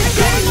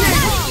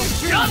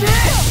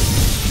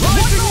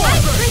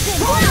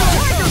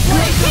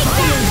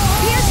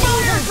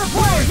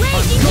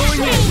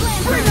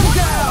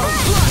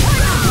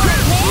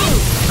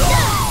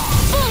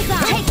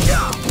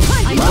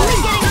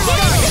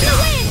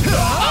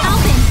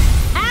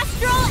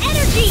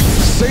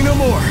 Say no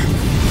more!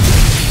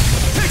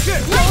 Take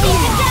it! Lightning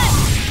to death!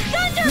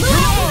 Thunder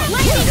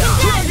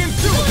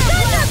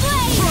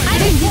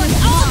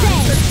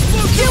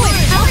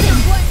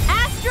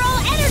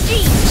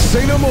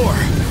Say no more!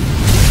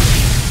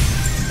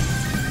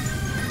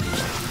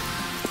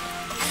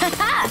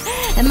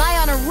 Am I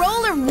on a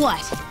roll or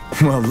what?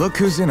 Well, look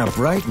who's in a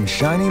bright and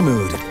shiny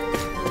mood.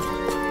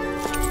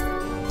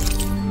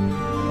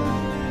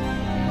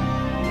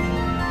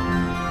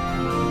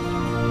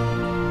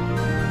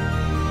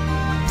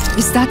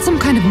 Is that some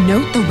kind of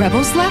note the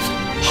rebels left?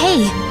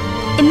 Hey,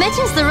 it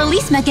mentions the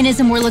release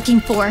mechanism we're looking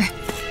for,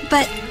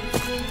 but...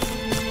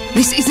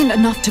 This isn't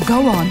enough to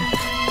go on.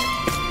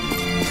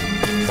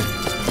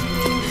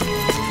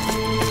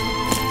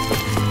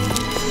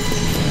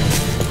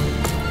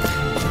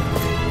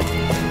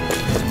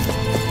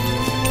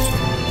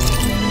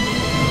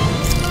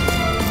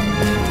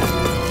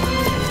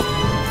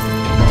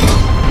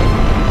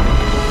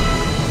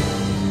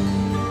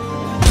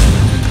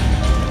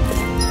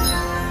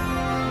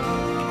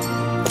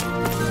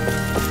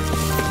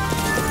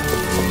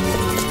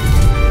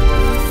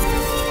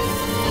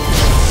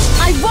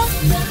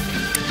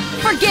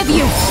 Forgive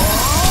you!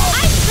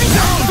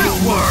 Now this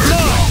word!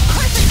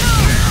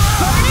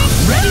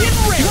 Ready and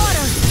ready!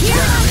 Water,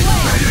 here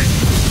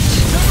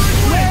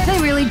they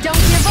really don't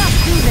give up,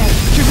 do they?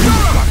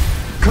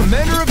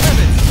 Commander of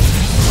Heaven!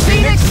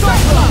 Phoenix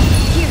Cyclone!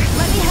 Here,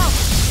 let me help.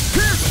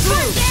 First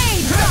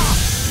aid!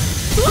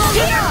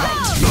 Here!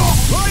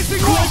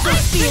 Rising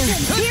Ice Spear!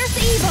 Pierce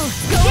evil!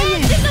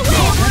 Dance in the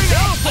wind!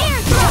 Air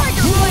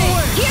Tiger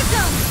Blade! Here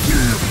comes!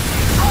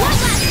 One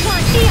last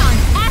punch! Neon!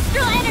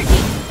 Astral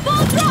Energy!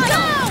 Full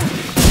throttle!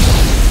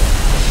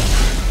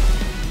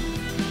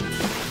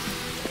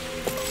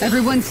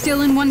 Everyone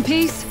still in one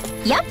piece?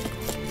 Yep.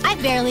 I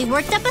barely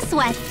worked up a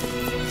sweat.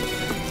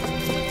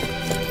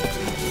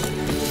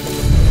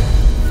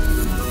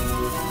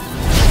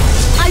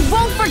 I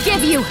won't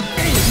forgive you!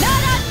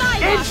 Not on my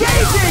watch!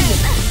 Engaging!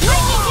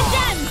 Lightning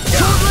condemned!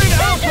 Turbine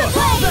Alpha!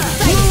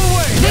 Blew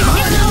away!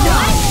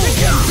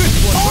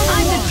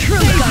 I'm the true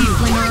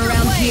gunslinger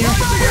around here.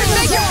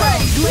 Make it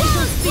break!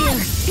 Glacial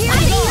Spear!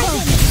 Pierce evil!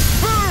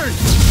 Burn!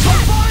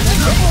 Support!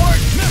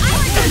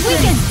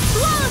 Weaken!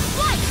 Flawless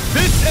flight!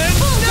 This ends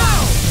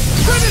now!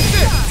 Finish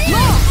it!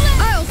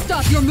 I'll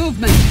stop your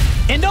movement.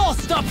 And I'll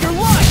stop your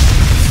life!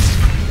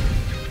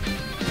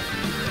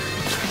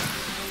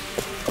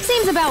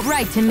 Seems about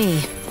right to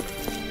me.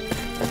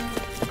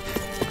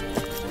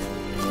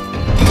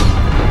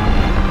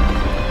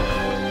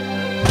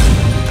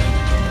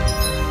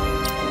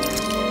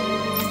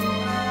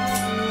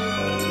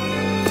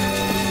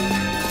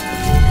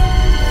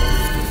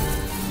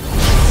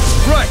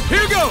 Right,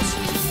 here goes!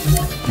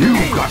 You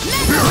got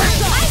spirit!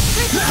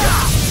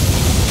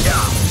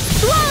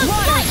 Flawless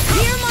flight!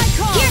 Hear my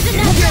call! Here's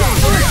another!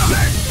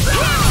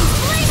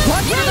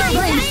 Watch for their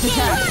ranged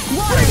attack.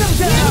 Bring them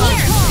down!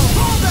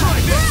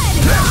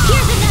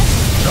 Here's another!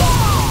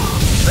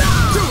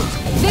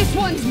 This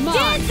one's mine.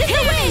 Dance in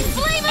the wind!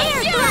 Flame of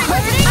fury!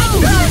 I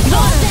can use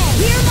water!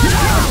 Hear my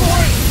call!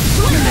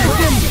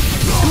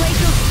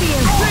 Glacial Spear!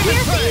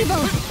 Pierce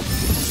evil!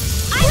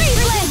 Ice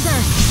Blazer!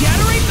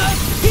 Shattering the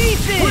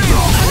pieces!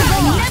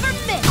 Never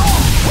miss!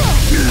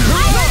 Do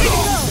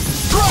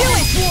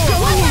it! Go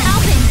ahead!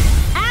 Alvin!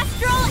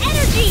 Astral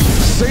Energy!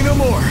 Say no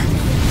more!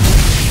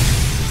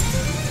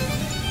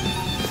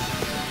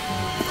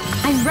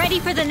 I'm ready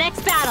for the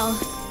next battle!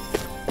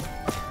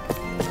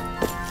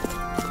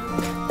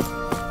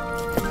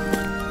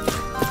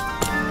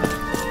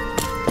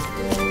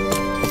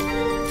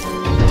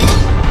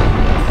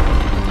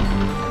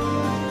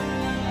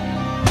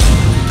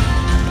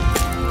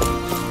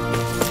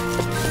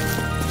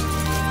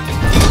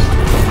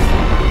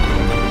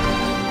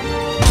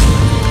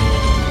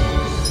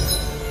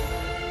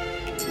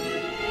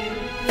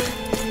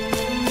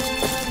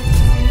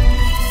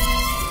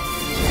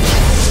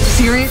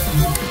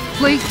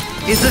 Seriously?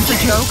 Is this a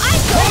joke?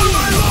 Oh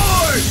my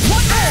lord!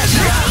 What the?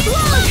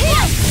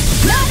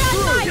 Not on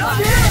my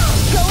watch!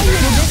 Going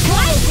in this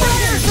way!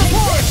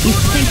 You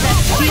think that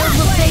shield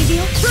will save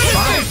you?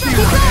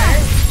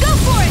 Go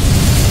for it!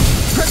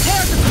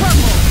 Prepare to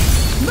crumble.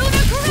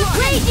 Lunar Corruption!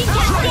 Raging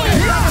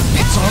Cascade!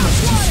 It's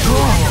almost too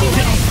strong!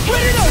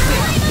 Split it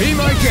open! Be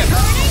my guest!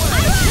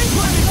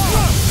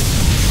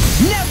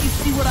 Now you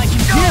see what I can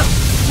do!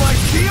 My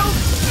shield?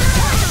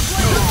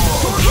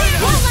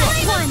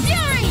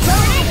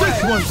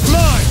 This one's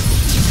mine!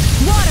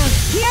 Water!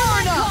 Here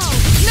I go!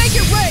 Make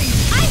it rain.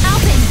 I'm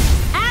Alvin!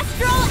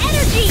 Astral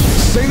Energy!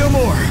 Say no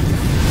more!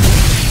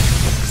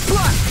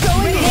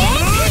 Going in!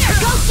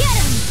 Go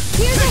get him!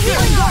 Here's a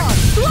healing guard!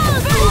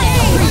 Flawless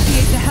blade!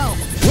 Appreciate the help.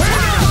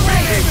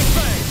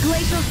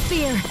 Glacial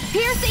Spear!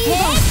 Pierce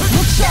evil!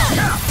 Look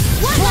sharp!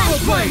 One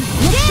last one!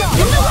 Dance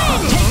in the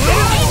wind!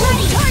 Aim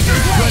ready!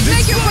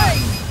 Make it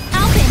rain.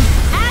 Alvin!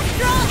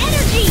 Astral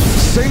Energy!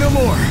 Say no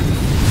more!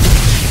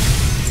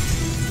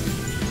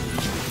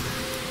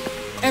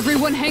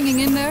 Everyone hanging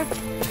in there?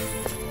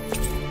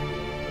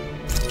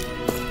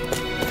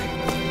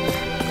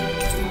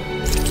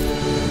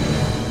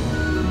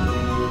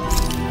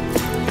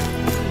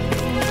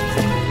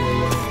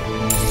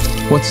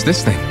 What's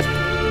this thing?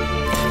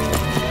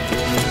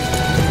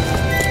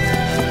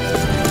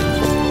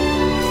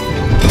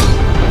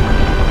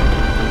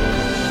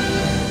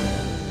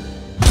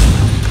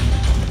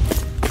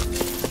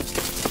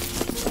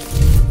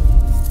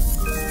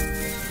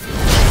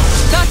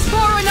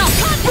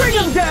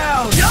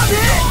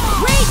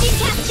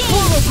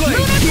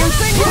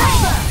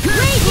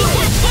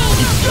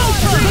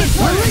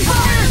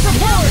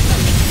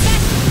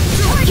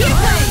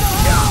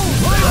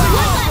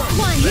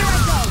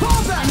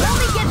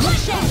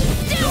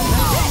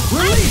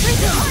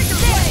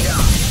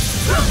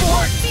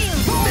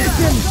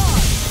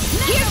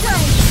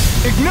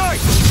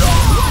 Ignite!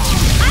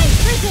 Ice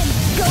prison!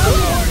 Go!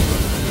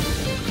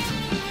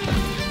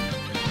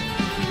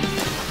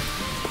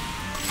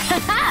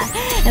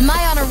 Haha! Am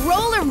I on a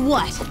roll or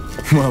what?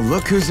 Well,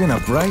 look who's in a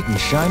bright and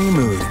shiny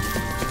mood.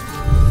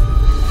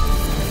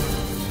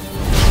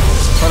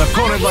 An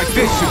opponent like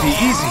this should be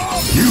easy.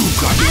 You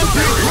got the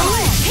big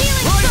one!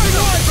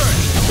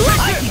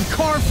 I can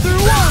carve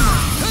through armor!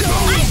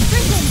 Ice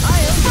prison!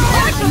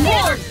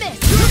 More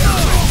fist!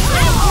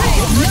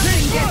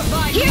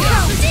 Here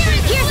goes!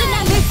 Here's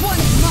another! This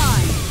one's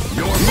mine!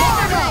 You're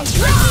Never mine!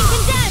 Lightning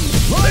condemned!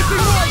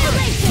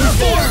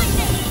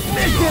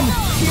 Mission!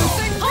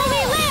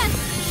 Holy Lance!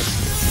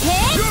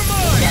 Hit!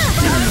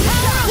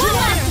 One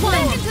last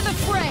one! Into the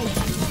fray!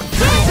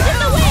 Dance in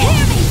the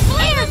wind!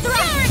 Air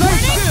thrust!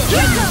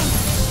 Here goes!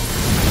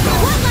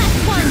 One last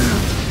one!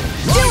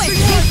 Do it!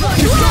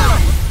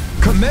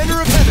 Commander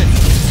of Heaven!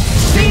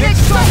 Phoenix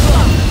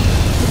Cyclone!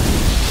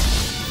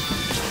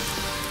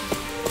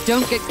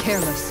 Don't get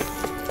careless.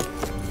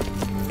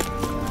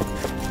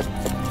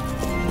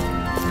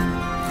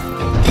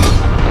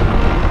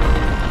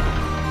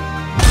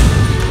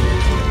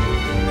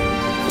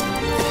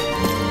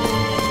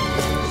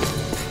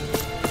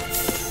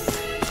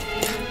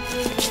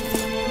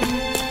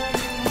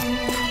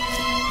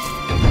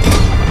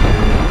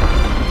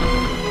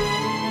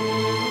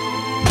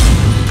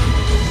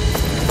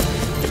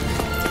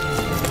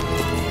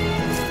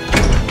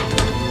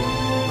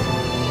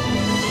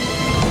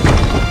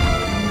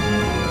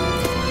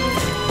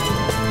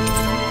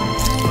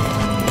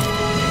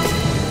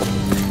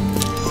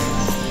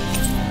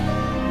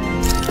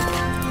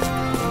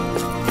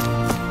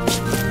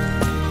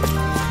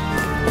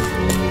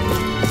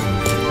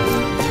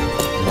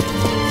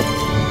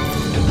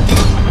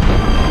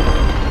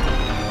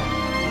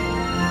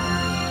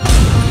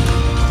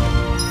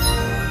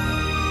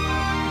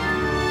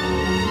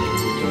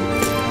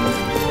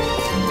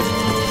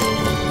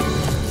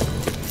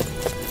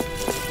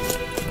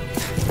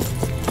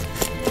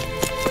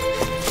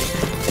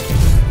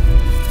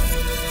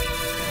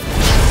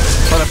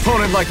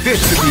 Opponent like this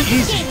should be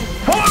easy.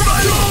 For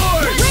my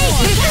lord!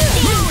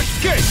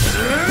 Escape!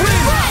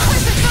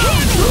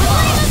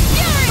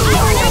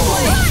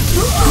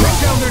 Break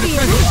down their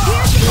defenses.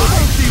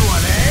 I see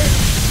one, eh?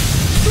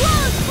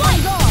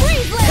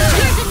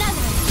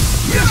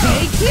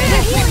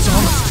 It's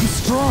almost too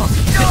strong.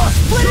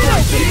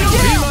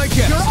 Be my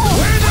guest.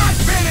 We're not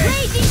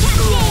finished!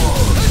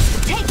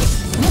 Take it!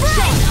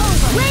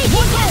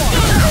 Raging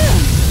Cascade!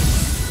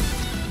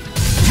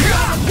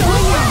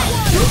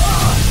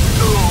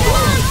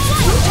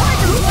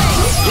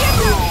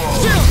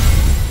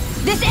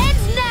 This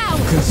ends now!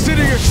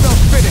 Consider yourself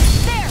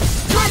finished. There!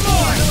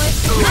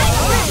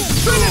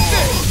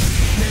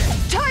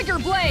 Tiger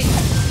Blade!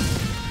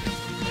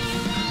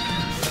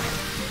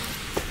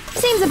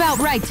 Seems about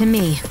right to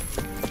me.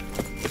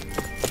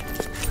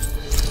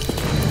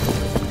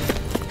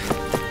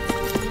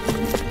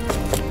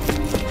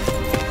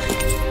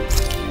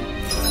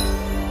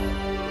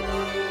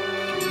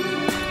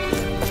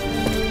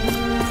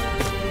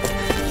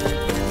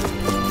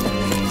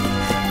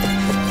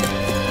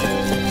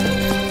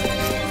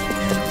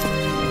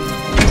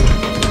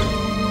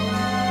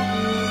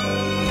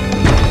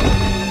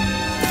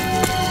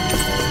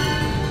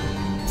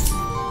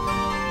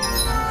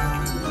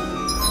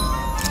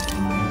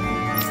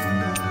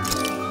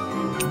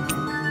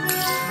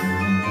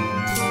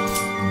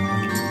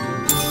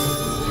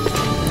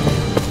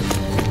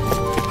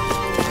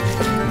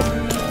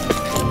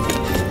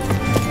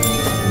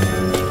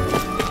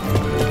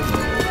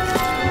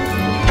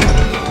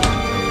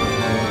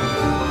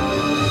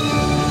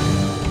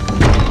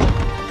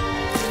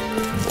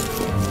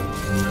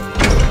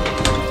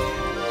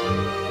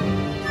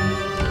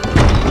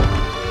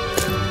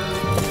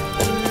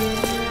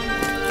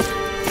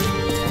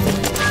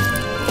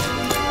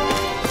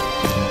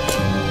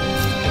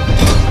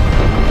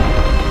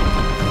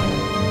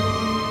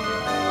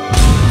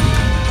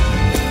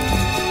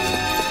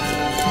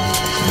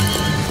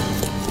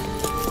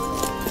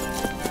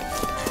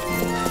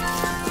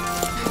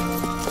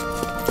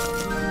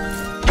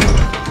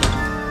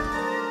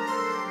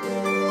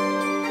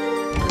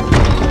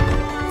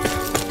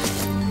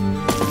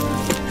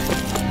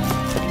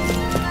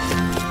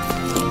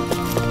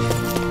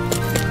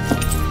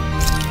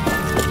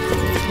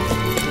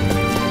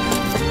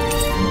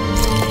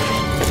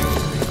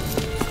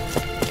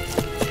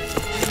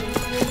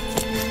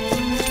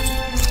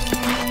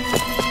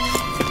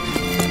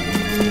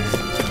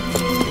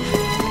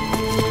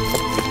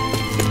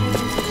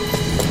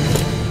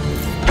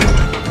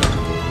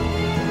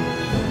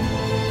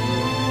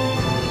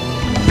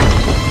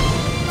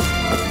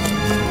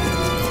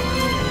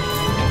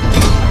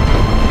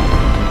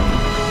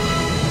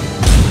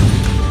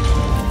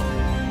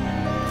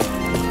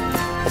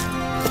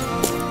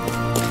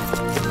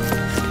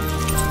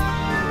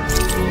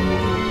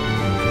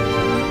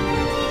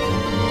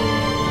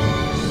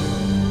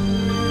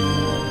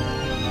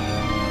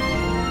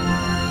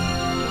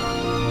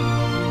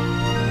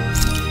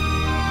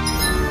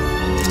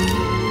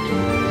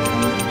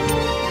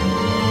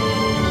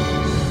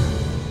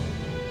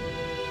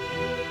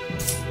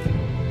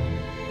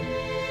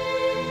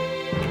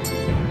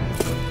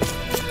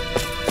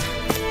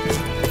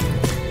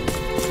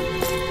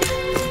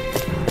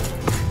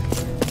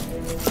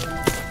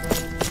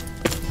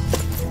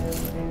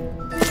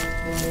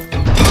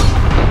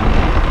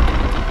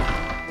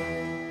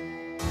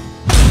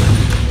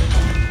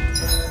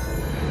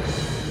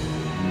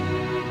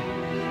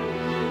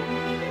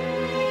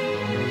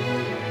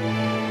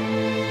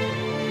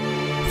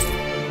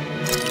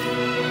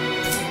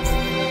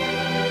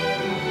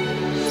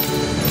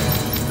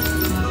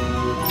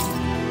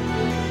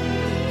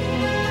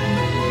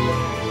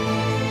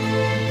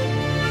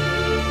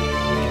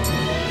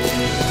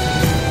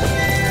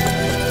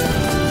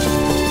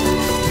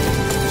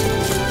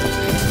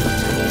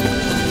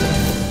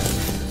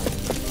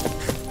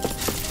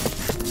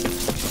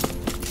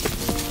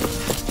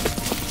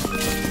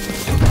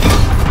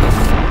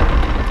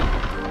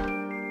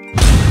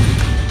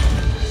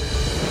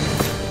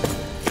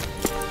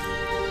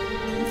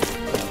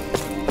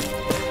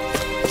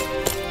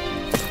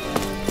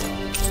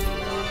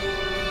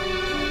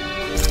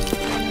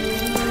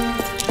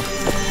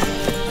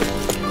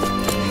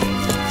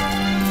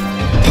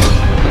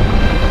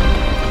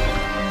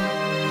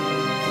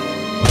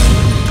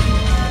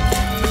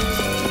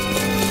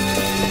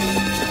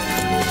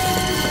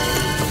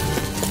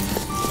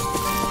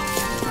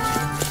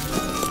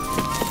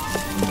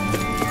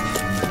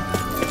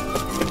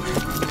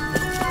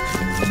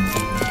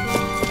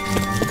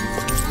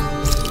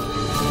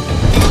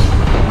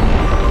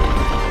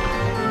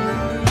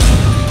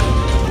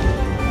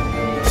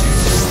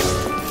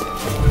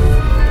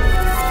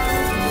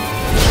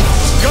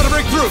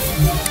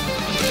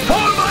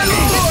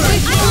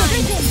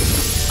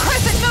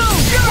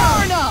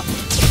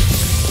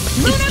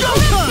 It's go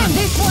time!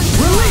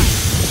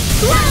 Release!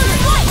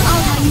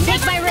 I'll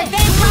take my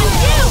revenge on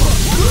you!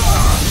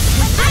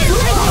 Iron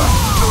Prison!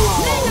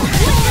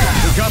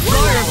 You got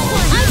fired!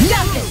 I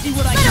got this! See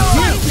what I can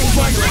do!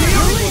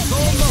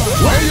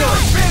 Where you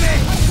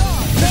spinning?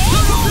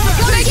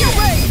 Take it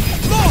away!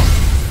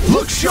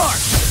 Look sharp!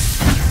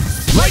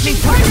 Lightning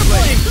Tiger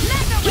Blade!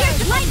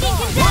 Here's lightning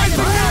container!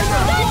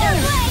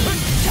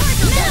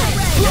 Thunder Blade!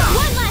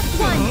 One last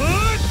one!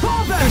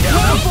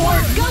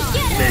 Go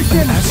get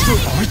him! Astral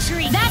Arts?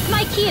 That's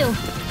my cue!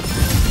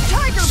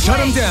 Tiger Shut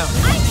him down!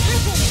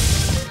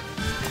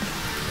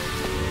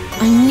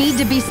 I need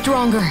to be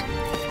stronger.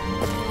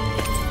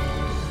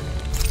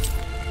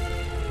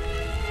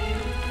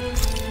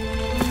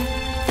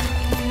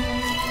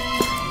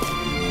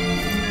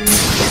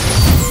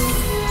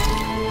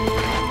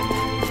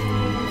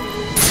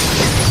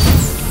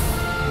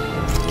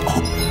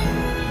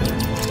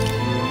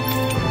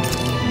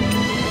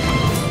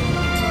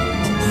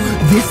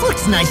 This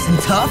looks nice and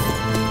tough.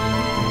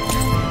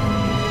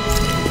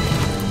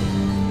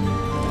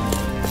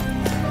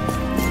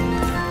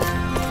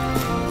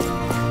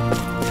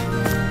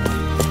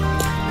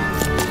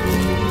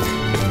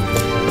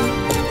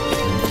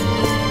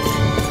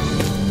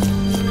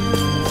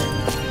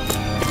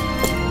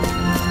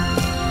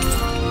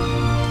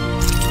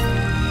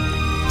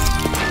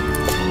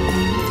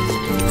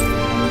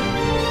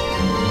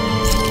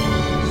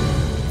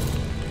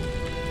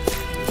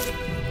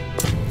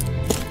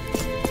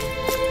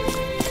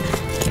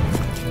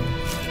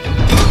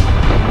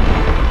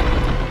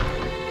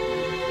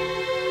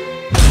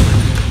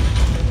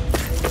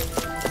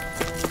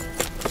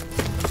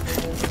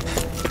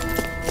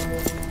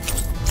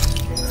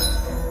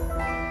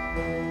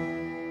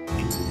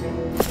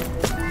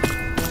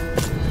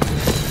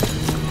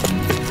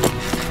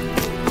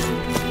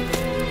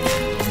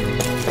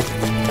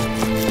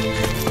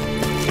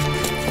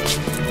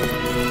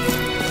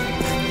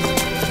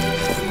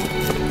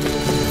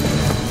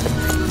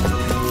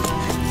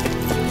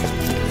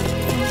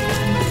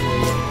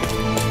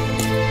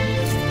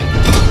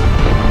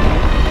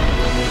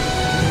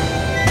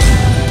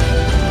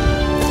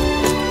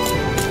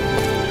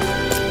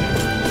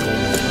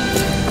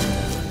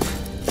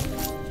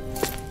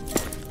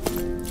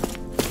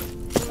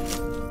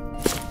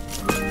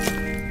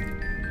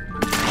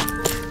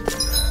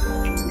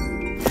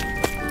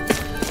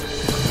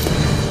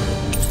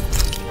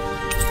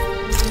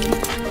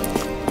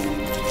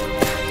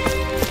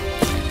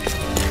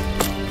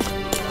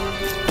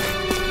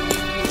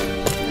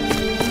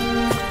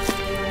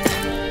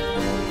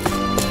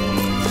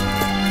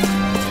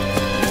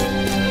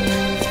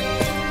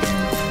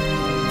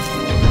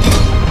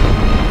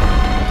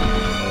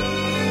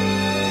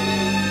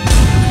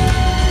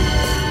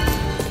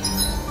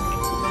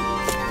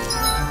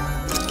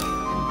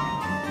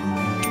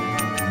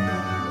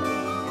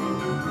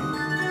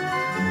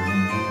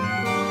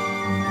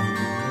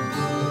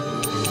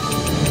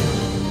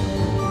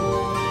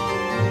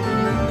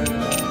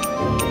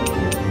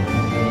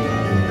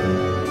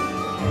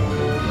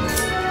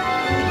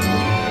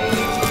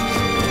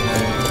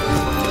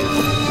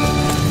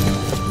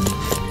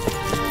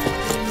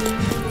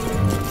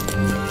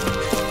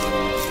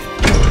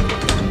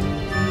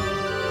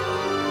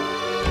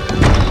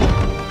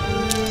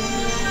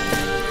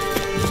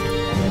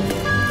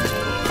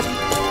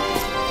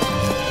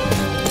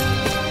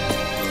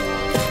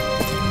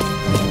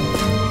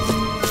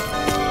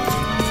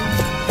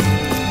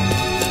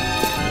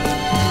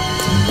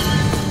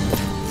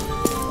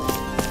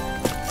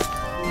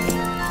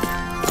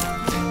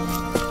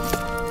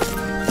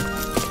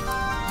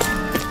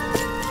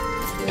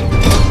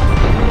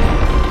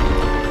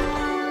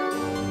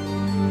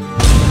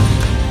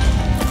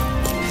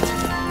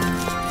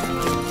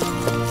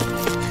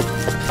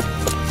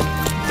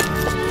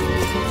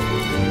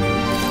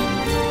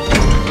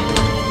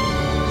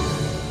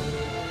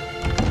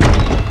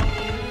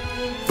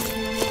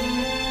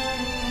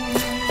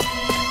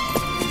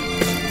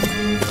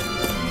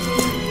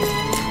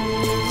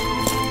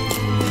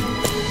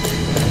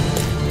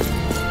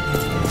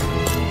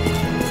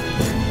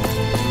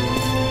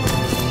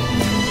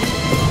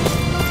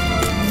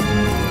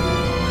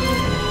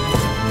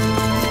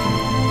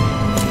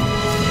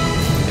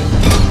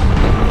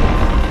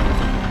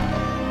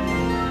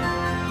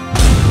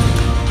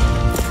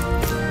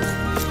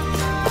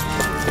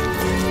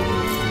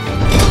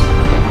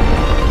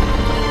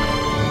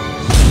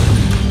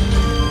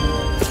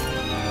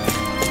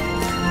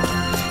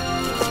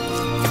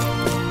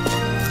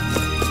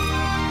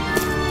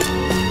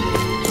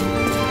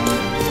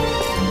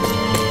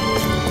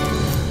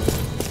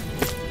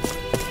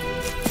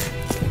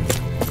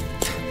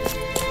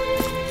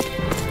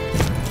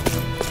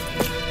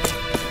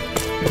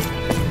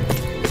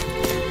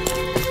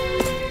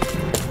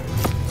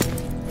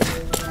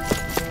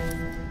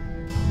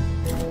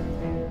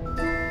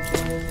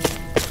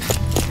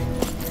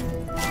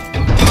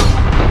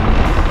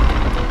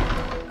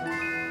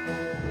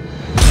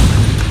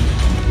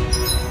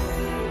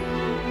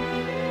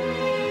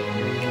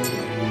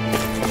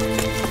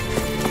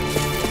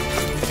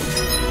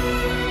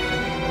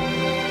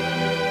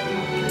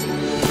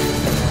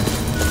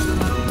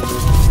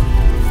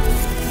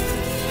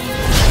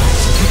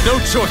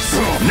 choice.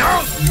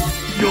 Now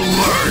you'll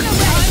learn.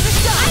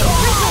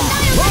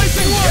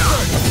 Rising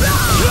Wizard!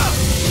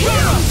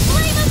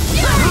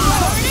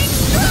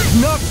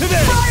 Not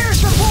today! Fire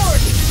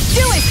support!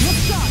 Do it!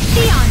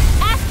 Theon,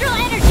 astral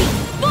energy!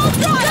 Full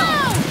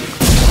throttle!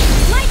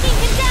 Lightning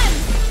condemned!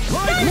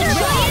 Thunder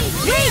blade!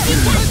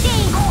 Raging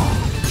cascade!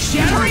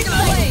 Shattering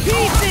blade!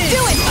 Pieces!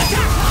 Do it!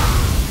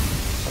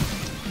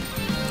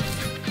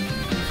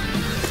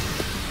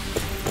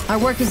 Our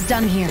work is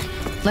done here.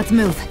 Let's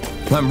move.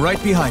 I'm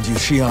right behind you,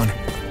 Shion.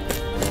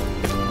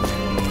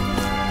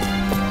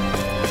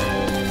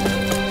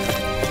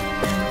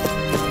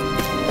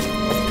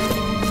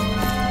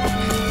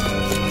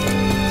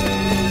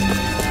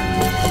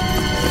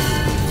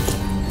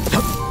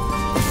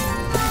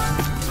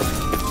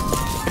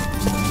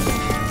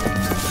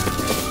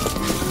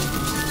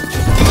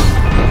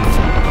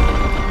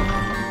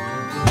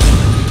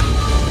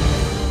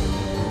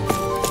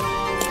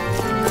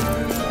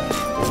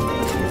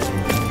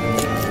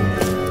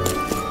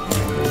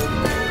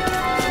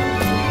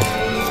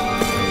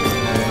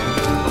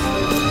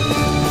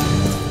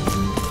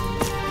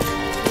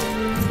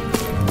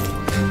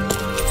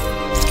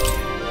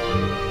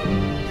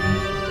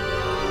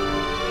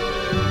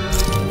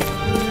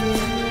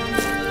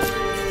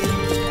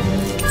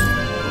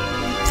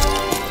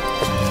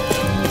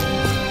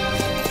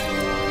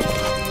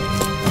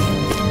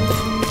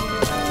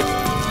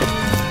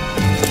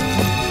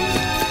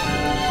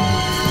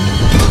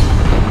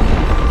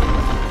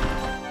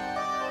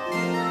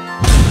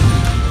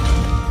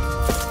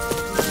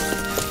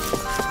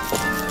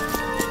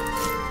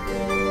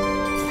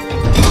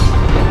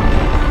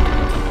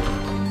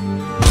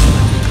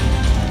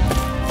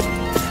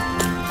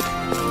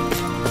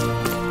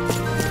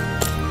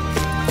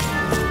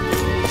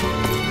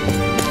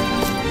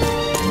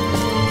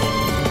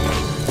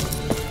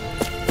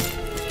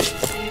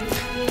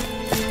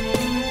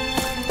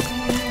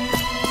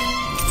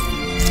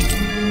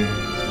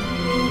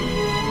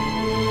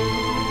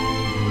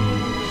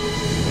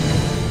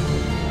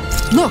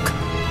 Look!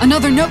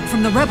 Another note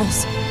from the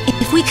rebels.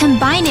 If we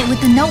combine it with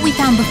the note we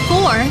found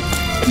before,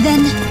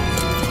 then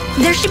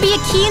there should be a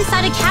key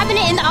inside a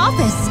cabinet in the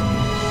office.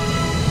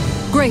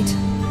 Great.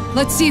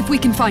 Let's see if we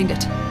can find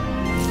it.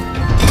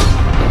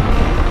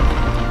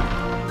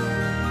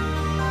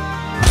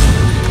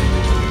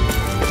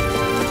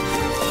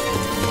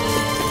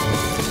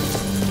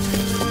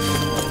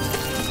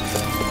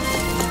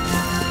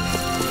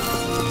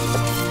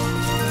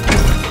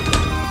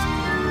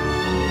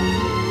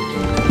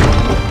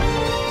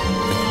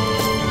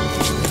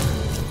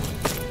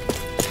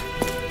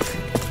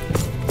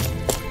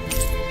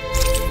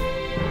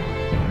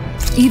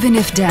 Even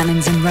if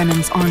Danans and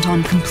Renans aren't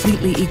on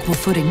completely equal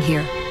footing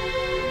here,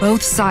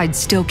 both sides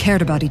still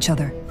cared about each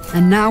other.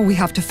 And now we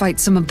have to fight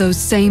some of those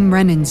same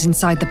Renans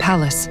inside the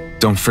palace.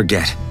 Don't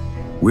forget,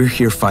 we're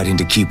here fighting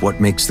to keep what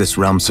makes this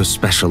realm so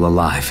special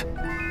alive.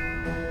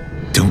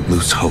 Don't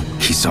lose hope,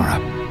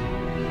 Kisara.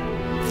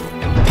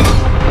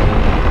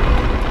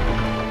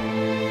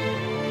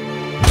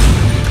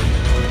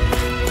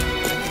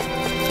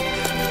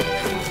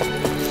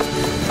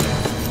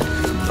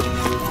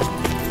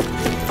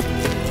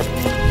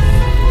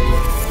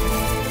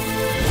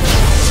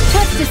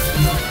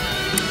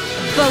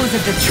 Dispose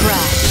of the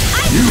trash.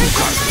 You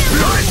got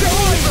blind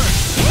over!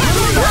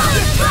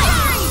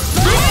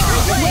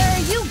 Where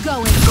are you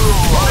going?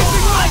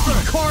 Rising Liger!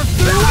 Carve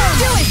through armor!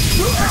 Do it!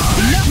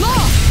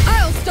 Law!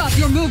 I'll stop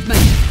your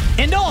movement!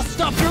 And I'll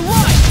stop your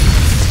life!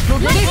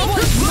 This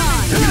one's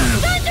mine!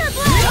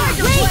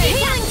 Thunderblade! Raging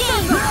healing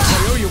game! I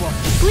owe you one.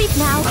 Sleep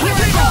now. Here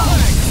I go.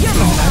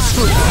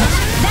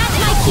 That's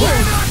my cue.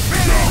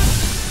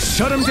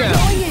 Shut him down!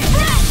 Here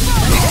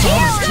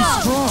Too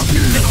strong!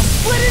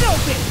 Split it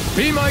open!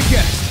 Be my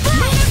guest!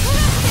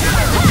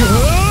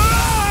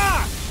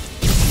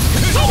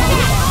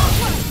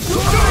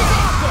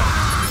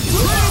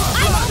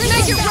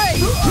 Make it rain!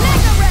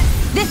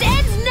 This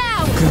ends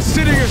now!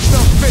 Consider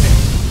yourself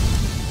finished!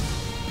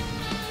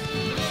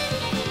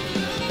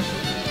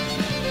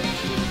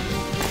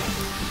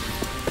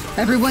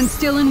 Everyone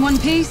still in one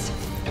piece?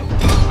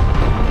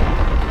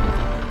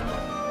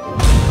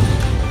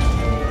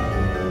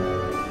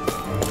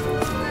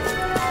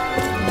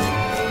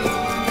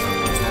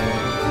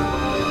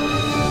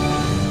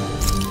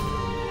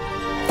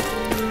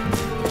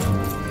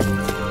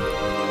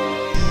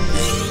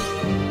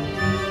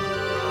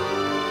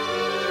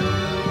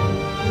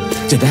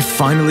 Did that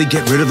finally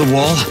get rid of the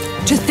wall?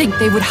 To think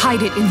they would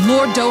hide it in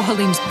Lord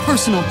Dohalim's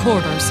personal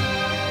quarters.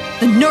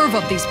 The nerve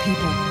of these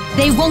people.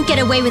 They won't get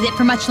away with it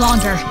for much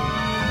longer.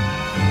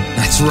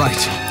 That's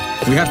right.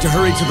 We have to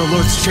hurry to the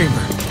Lord's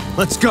chamber.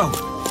 Let's go.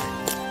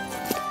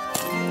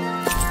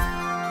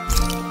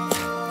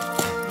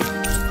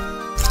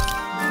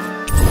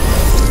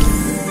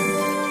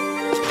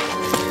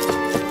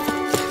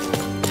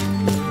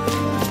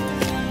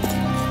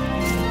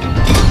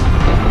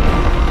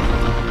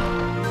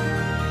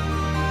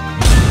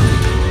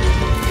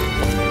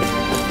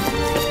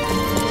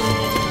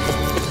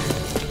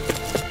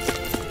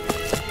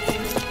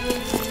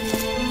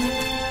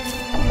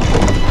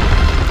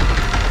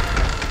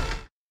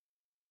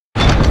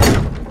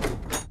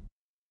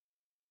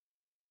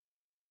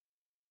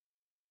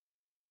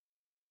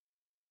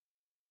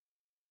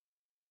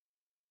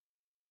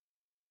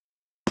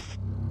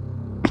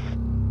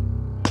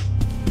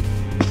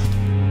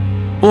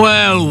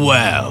 Well,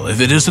 well, if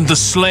it isn't the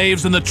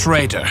slaves and the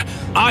traitor.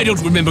 I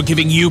don't remember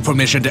giving you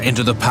permission to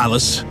enter the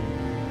palace.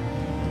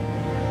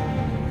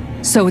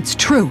 So it's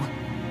true.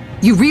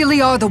 You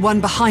really are the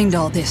one behind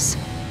all this,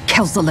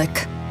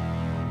 Kelzelik.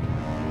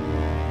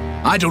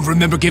 I don't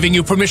remember giving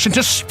you permission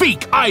to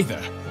speak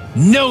either.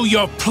 Know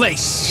your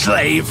place,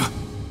 slave.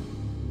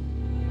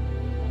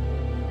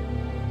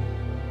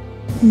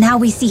 Now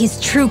we see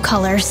his true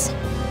colors.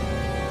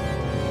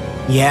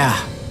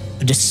 Yeah,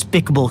 a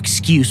despicable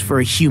excuse for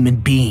a human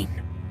being.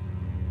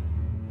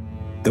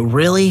 Though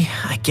really,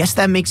 I guess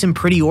that makes him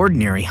pretty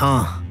ordinary,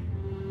 huh?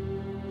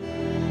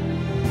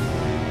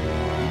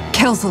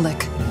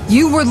 Kelzelik,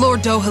 you were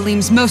Lord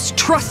Dohalim's most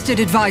trusted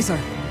advisor.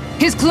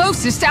 His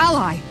closest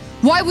ally.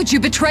 Why would you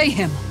betray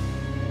him?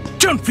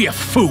 Don't be a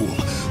fool!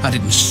 I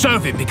didn't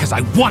serve him because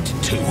I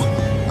wanted to.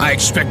 I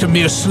expect a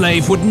mere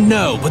slave would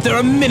know, but there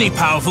are many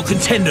powerful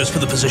contenders for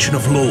the position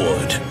of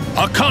Lord.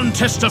 A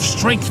contest of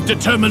strength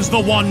determines the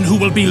one who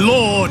will be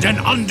Lord and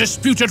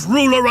undisputed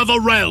ruler of a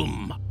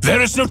realm.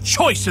 There is no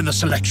choice in the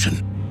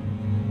selection.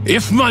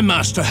 If my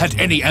master had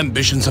any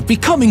ambitions of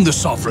becoming the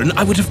sovereign,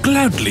 I would have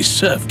gladly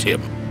served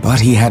him. But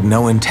he had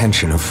no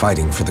intention of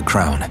fighting for the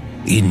crown.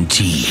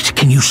 Indeed.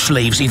 Can you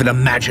slaves even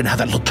imagine how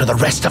that looked to the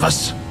rest of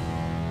us?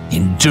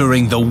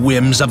 Enduring the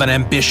whims of an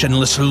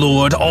ambitionless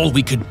lord, all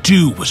we could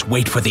do was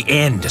wait for the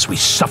end as we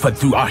suffered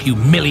through our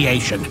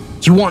humiliation.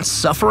 You want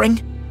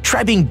suffering?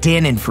 Try being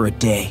Danon for a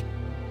day.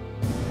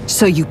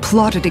 So you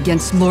plotted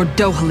against Lord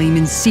Dohalim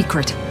in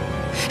secret.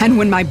 And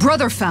when my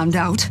brother found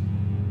out...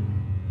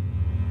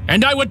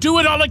 And I would do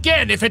it all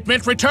again if it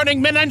meant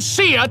returning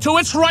Menancia to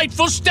its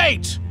rightful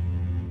state!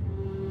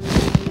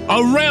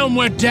 A realm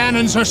where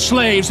Danons are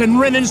slaves and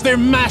Renans their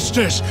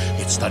masters.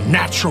 It's the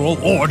natural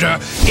order.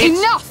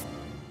 Enough!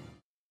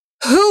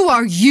 Who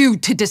are you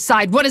to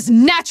decide what is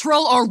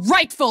natural or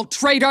rightful,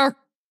 traitor?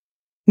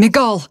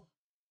 Miguel,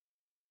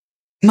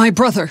 my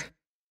brother,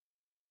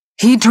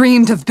 he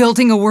dreamed of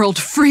building a world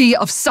free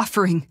of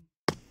suffering.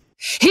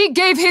 He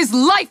gave his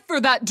life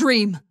for that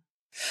dream.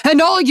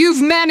 And all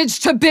you've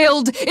managed to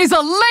build is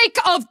a lake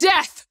of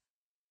death!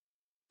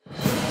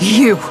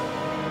 You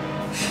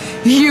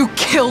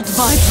killed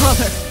my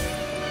brother!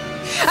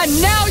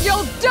 And now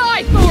you'll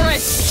die for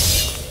it!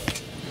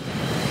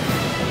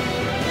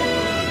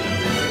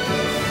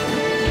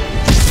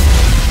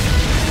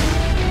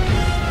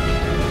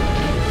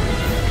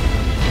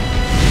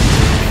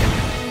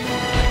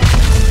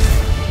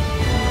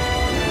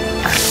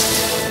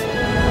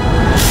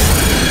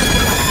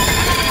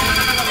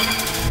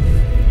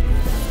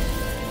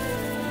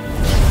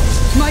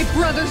 My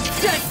brother's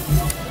dead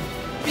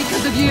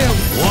because of you!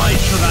 Why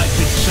should I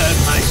concern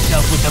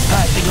myself with the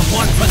passing of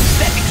one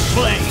pathetic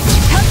slave?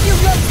 Have you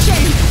no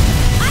shame?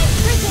 I've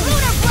risen!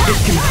 Lunar Blast!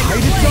 It can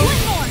hide itself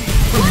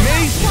from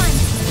me?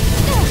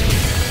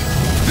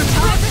 The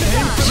trust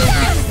aim for the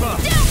Vespa!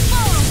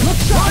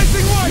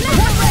 Rising light!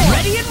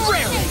 Ready and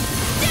raring!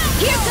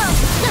 Here goes!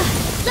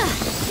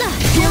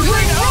 Sword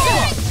Rain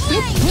Alpha!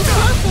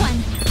 Close one!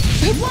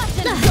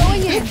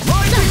 Going in!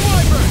 Rising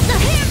Wyvern!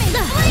 Hear me!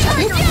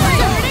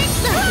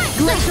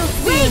 Glacial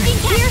Raging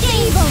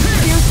Cascade! Evil!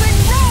 Piercing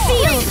roll!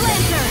 Field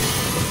Lancer!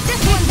 This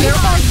one's Their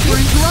arms were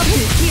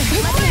interrupted!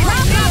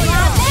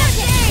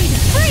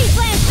 Freeze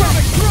Lancer!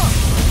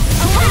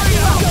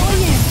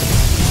 Going in!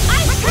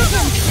 Ice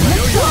Prism!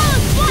 Close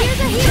one! Here's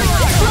a hero!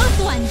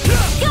 Close one!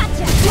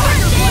 Gotcha!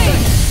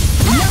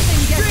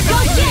 Nothing gets go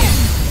get him!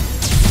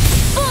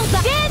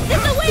 Bullseye! Dance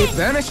in the wind!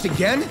 Vanished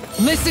again?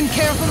 Listen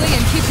carefully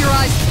and keep your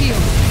eyes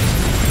peeled.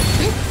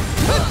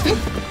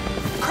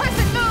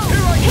 Crescent move!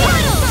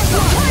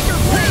 Tiger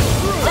Blade!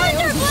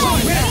 Thunder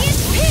Blade! Radiant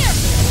Pierce!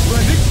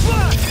 Blending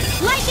Flash!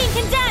 Lightning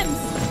condemns!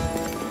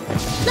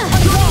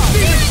 Reload!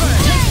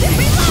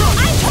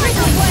 Ice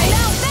Trigger Blade!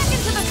 Now back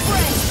into the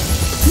fray!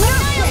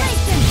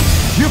 Annihilation!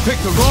 You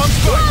picked the wrong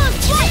fight!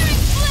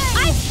 Flawless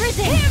Flight! Ice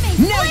Prison!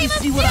 Now you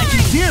see what I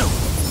can do!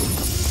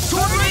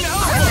 Sword Rain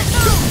Alpha!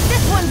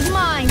 This one's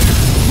mine!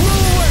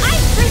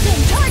 Ice Prison!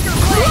 Tiger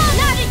Blade!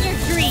 Not in your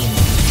dreams!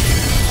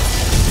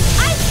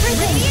 Ice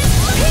Prison!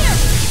 Here!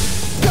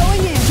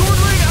 Going in! Sword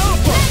Rain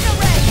Alpha! Mega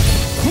Ray!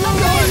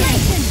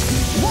 Annihilation!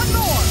 One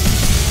more!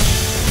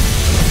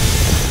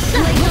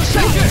 Glacial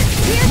Shock!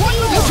 Here's One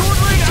more! Evil! Sword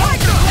Rain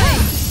Tiger Alpha!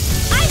 Blade!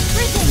 Ice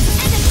Prison!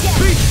 And again!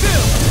 Be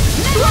still!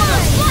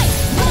 Flawless Flight!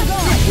 One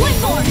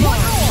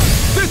more!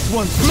 This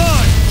one's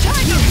mine!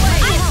 Tiger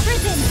Blade! Ice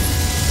Prison!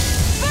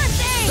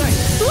 First aid!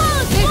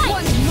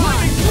 Flawless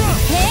Flight!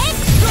 Hit!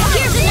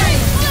 Here's a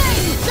knife!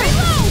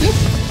 Reload!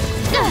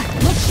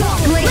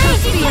 Glacial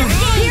Spear!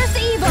 Here's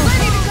Evil!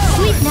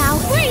 Sleep now!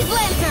 Freeze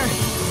Lancer!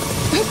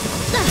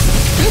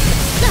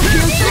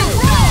 Piercing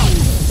Rain!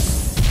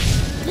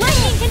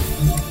 Lightning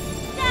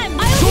condemn!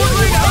 Sword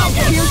Rain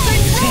Alpha!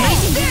 Piercing Rain!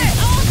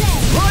 All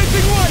day!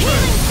 Rising Wyvern!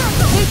 Healing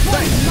Circle! This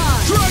one's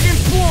mine! Dragon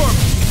Swarm!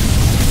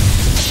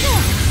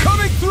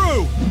 Coming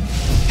through!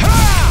 Ha!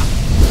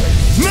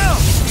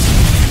 Melt!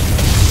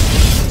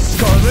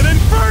 Scarlet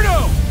Inferno!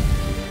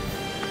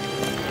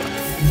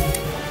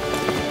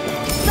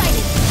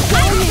 Excited!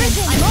 I'm only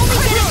getting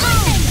moving!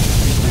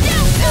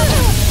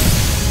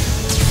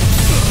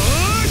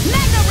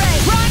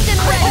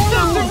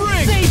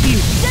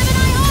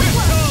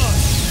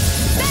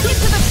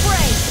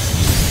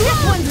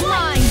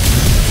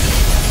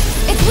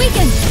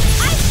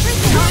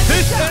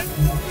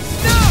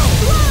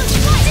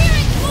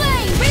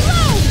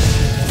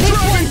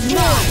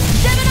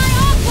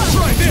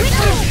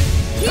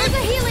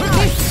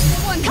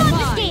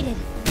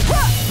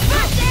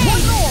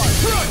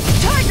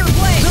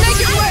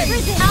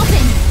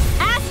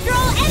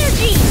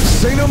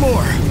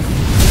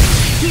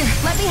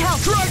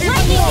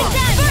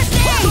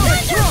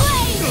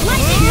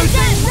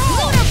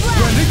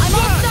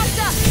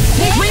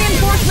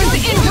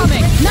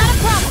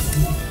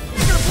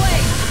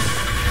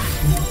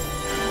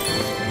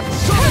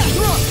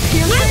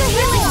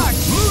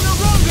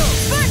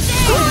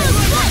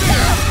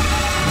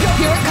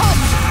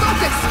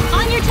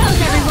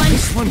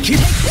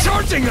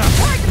 Lifting up!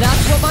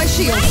 That's what my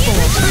shield's for.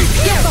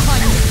 Get behind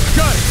me.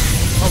 Got it!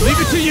 I'll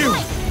leave it to you!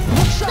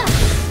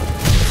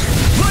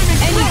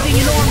 Anything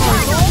normal.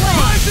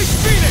 Rising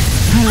Phoenix!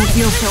 I don't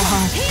feel so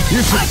hot.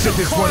 You should sit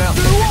this one out.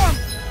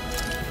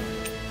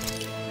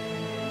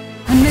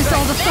 And miss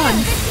all the fun.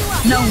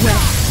 No way.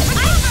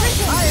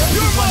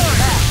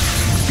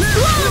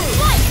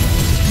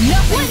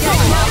 Nothing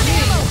getting out of me.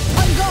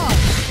 I'm gone.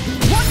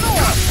 One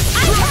more.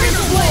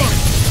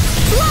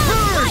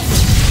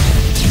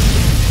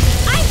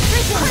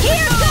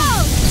 Here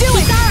goes! Do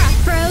it! Zara,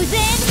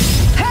 frozen!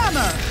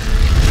 Hammer.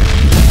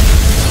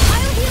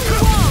 I'll heal you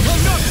all!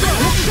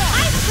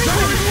 Ice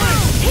prison!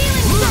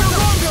 Healing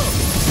circle!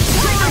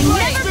 I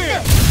never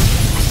miss!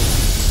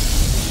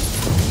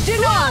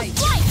 Denied.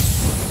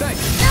 Back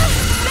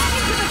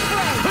into the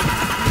fray!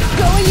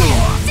 Going in.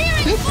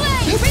 Searing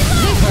flame!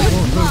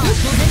 Reload!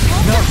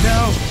 Not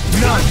now!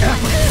 Not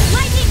ever!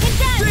 Lightning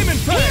condensed! Demon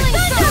Fang! Healing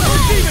circle!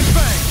 Demon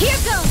Fang!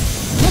 Here goes!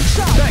 Look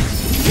sharp. Thanks!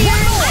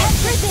 Searing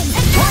ice prison!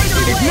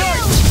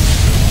 Ignite!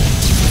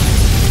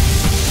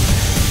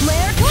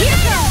 Flare here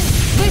goes!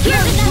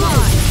 Here's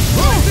another!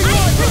 Ice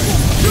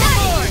prison! Not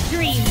your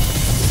dream!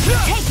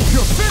 Take it!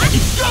 You're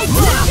finished!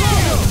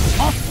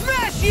 I'll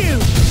smash you!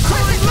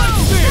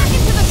 Back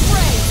into the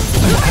fray!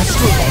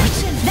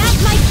 That's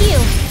my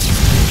cue!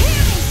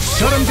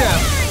 Shut him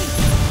down.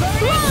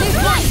 This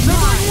light!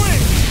 One last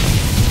one!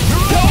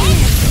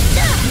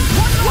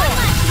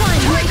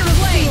 Tiger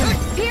blade.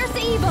 Pierce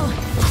evil!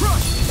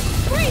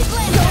 Freeze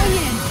blade! Going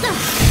in!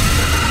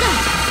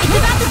 It's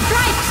about to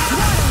strike!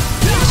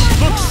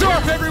 Look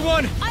sharp,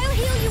 everyone! I'll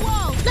heal you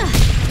all!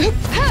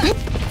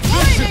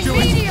 Flaming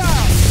meteor.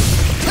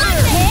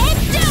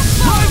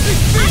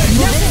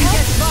 Nothing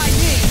gets by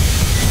me.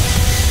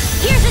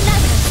 Here's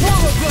another!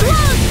 Close foot!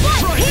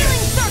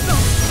 Healing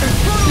circle!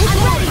 I'm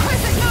ready!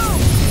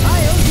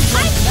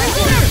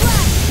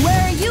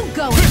 Where are you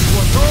going? This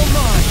one's all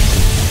mine!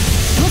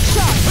 Look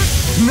sharp.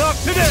 Not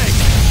today!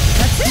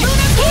 That's it.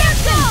 Here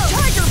goes!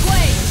 Tiger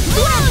blade.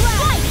 Close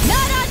flight!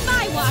 Not on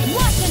my watch!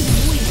 Watch and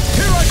sweep!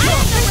 Here I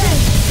come!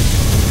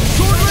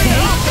 Sword rain!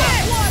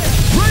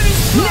 Raining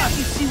Now strike!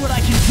 you see what I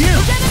can do!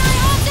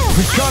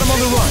 We've got him on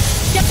the run.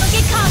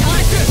 Duplicate combo!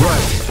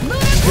 Right.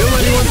 Kill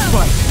anyone's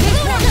fight.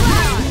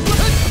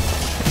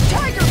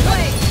 Tiger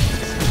blade.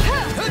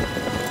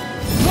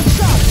 Look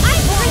sharp.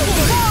 I'm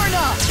freezing! Far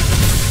enough.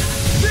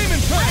 Demon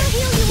I'll Fang!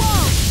 heal you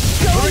all!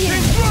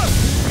 Hurricane thrust!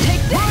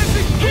 Take this.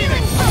 Rising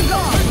Phoenix! I'm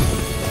gone.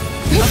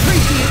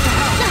 Appreciate the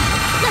help.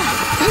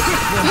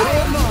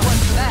 All mine! One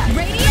for that.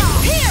 Radiant!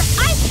 Here!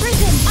 Ice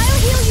prison! I'll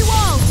heal you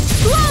all!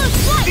 Close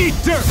flight! Eat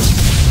dirt!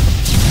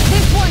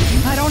 This one.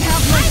 I don't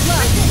have much Ice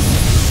left. prison!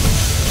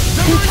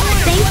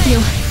 Thank you!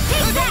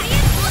 Take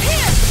Radiant!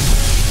 Here!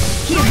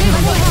 Here, give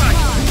me one.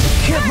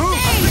 Can't move!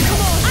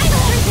 Come on. Ice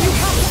prison! You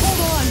have to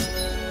hold on.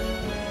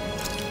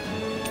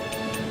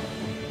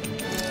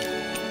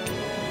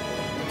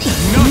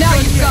 Now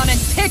you've gone and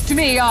ticked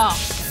me off.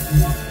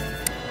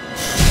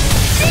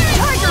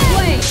 Tiger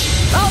blade.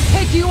 I'll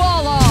take you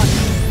all on.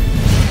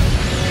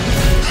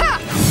 Ha!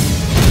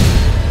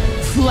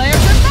 Flare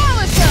to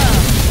Malisa.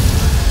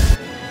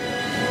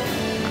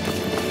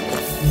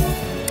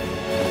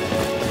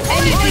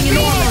 Anything in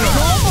order.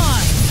 Come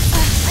on!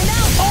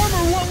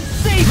 Armor won't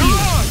save you!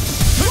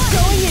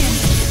 Going in!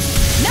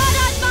 Not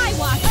on my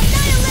watch!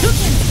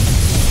 Annihilation!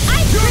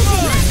 Ice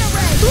prison! Mega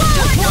ray!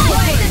 Close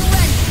flight!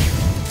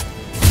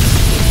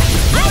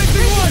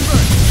 Rising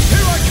Wyvern!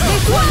 Here I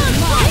come! Close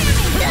flight!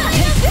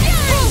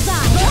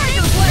 Bullseye!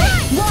 Tiger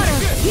blade. Water!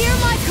 Hear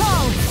my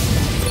call!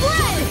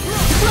 Split!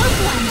 Close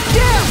one!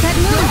 Down. That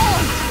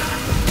move!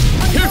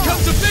 Here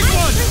comes the big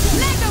one!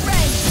 Mega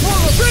ray!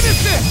 Finish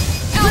this!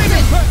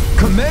 Element.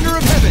 Commander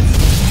of Heaven.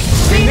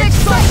 Phoenix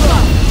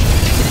Cyclone.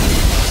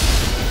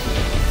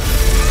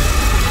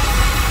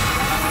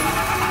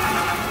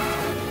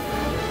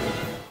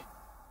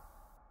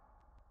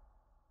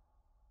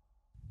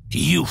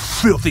 You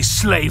filthy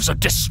slaves are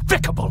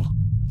despicable!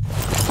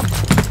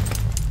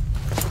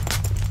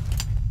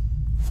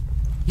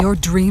 Your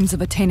dreams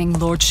of attaining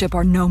lordship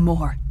are no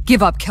more.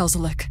 Give up,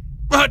 Kelzelik.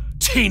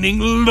 Attaining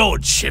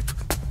lordship!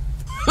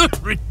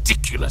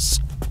 Ridiculous!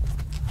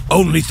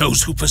 Only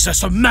those who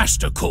possess a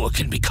master core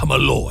can become a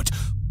lord.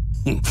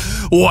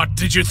 What,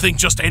 did you think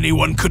just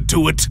anyone could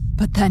do it?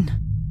 But then,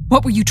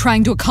 what were you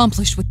trying to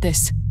accomplish with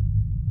this?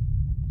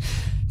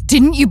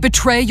 Didn't you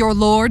betray your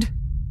lord?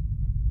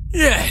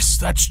 Yes,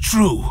 that's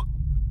true.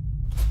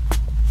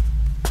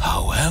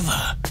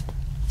 However,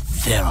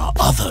 there are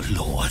other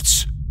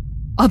lords.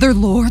 Other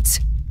lords?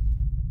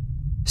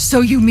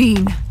 So you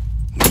mean...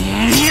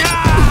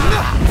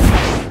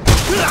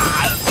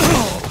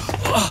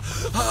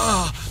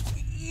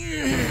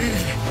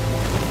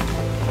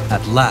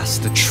 At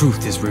last, the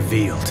truth is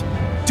revealed.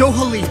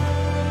 Dohalim,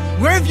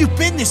 where have you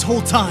been this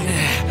whole time?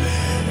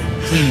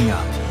 Cleaning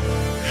up.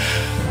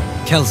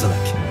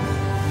 Kelzelik,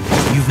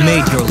 you've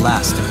made your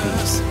last of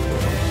these.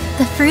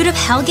 The fruit of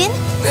Helgen?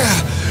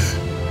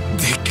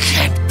 They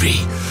can't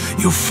be.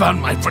 You found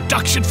my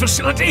production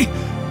facility?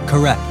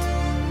 Correct.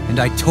 And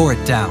I tore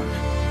it down.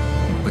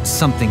 But but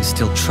something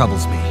still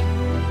troubles me.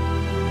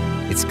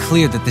 It's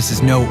clear that this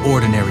is no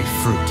ordinary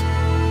fruit.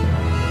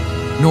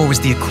 Nor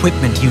was the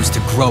equipment used to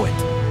grow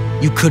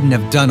it. You couldn't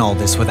have done all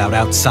this without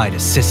outside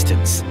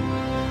assistance.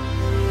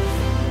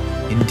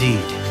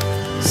 Indeed,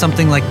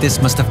 something like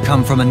this must have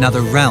come from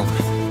another realm.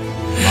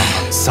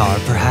 Tsar,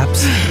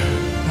 perhaps?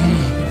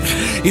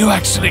 You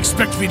actually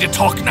expect me to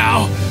talk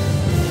now?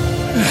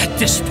 At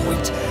this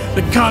point,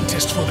 the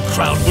contest for the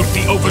crown will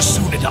be over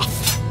soon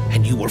enough,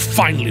 and you will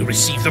finally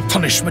receive the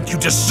punishment you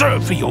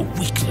deserve for your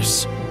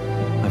weakness.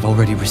 I've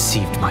already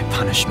received my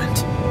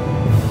punishment.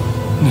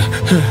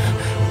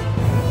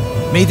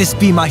 May this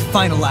be my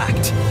final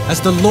act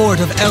as the Lord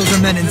of Elder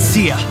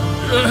Menancia.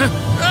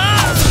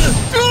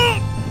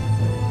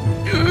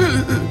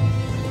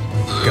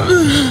 Go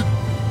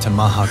to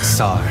Mahag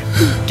Sar,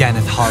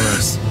 Ganeth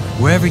Harrows,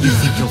 wherever you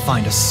think you'll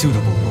find a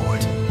suitable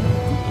lord.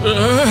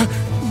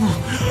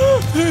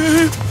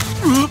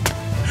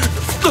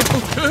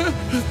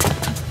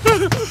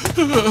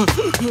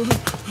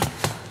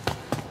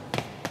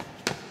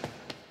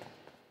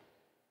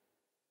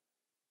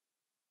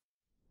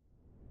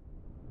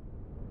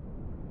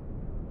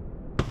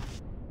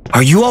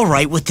 Are you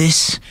alright with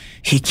this?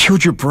 He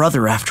killed your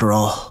brother after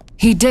all.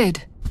 He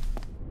did.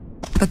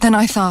 But then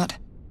I thought,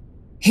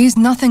 he's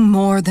nothing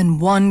more than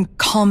one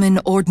common,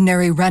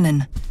 ordinary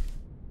Renin.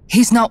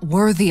 He's not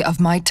worthy of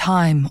my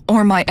time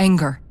or my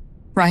anger,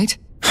 right?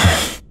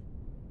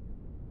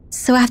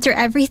 So after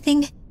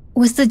everything,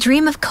 was the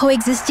dream of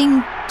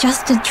coexisting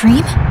just a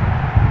dream?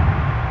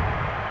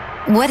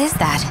 What is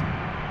that?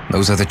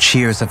 Those are the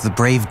cheers of the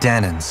brave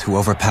Danans who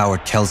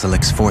overpowered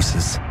Kelzelik's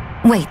forces.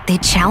 Wait, they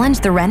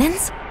challenged the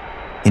Renins?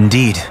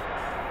 Indeed.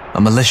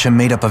 A militia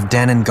made up of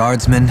Danan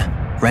guardsmen,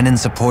 Renin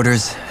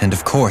supporters, and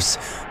of course,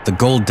 the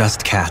Gold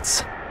Dust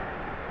Cats.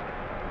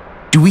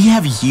 Do we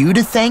have you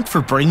to thank for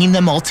bringing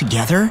them all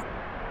together?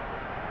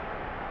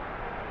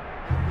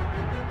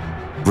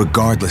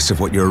 Regardless of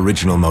what your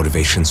original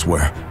motivations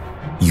were,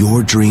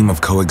 your dream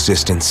of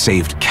coexistence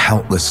saved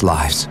countless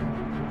lives.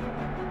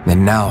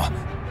 And now,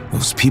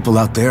 those people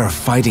out there are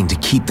fighting to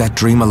keep that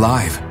dream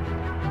alive.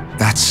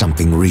 That's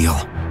something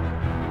real.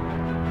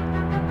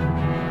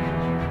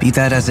 Be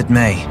that as it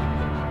may,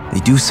 they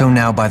do so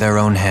now by their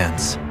own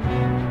hands.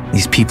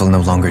 These people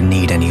no longer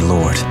need any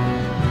lord.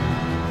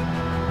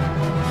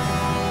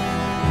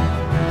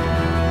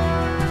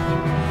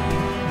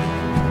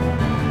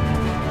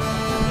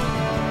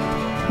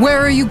 Where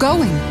are you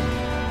going?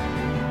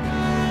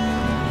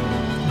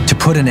 To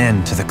put an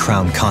end to the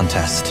crown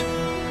contest.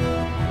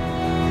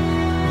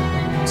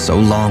 So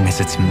long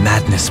as its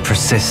madness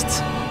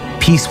persists,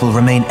 peace will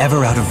remain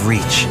ever out of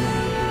reach.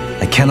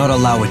 I cannot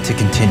allow it to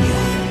continue.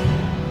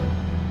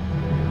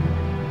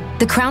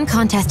 The crown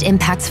contest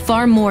impacts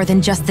far more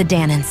than just the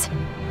Danans.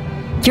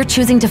 You're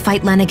choosing to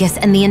fight Lenegis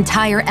and the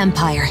entire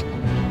Empire.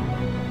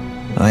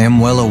 I am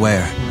well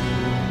aware.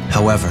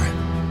 However,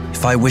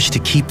 if I wish to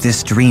keep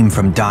this dream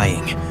from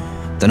dying,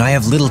 then I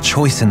have little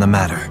choice in the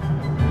matter.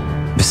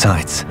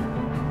 Besides,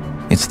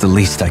 it's the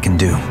least I can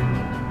do.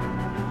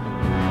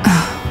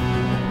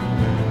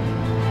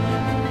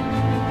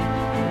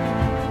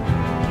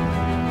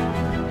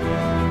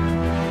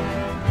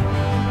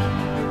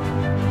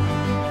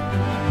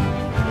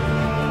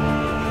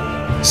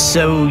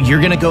 So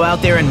you're gonna go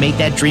out there and make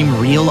that dream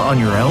real on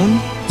your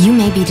own? You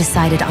may be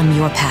decided on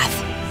your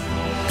path,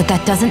 but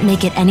that doesn't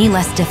make it any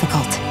less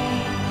difficult.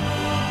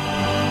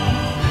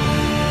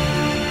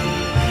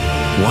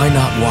 Why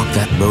not walk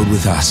that road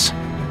with us?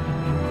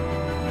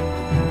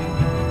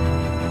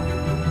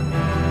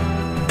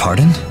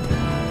 Pardon?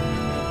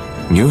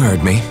 You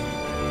heard me.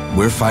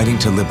 We're fighting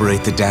to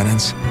liberate the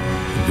Danans.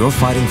 You're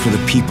fighting for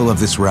the people of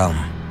this realm.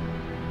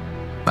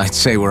 I'd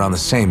say we're on the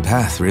same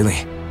path,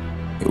 really.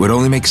 It would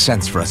only make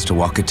sense for us to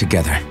walk it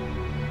together.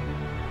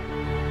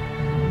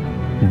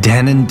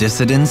 Danan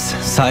dissidents,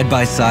 side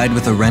by side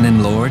with a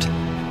Renin lord?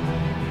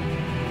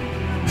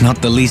 Not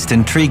the least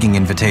intriguing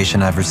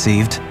invitation I've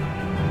received.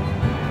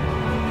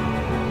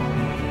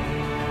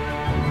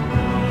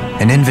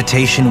 An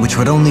invitation which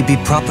would only be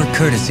proper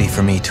courtesy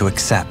for me to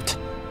accept.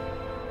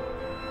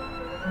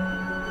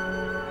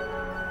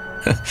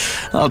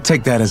 I'll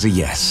take that as a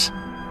yes.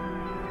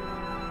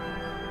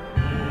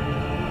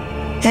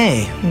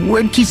 Hey,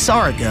 where'd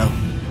Kisara go?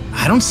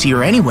 I don't see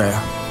her anywhere.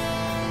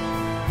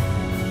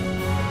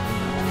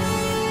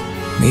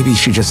 Maybe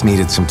she just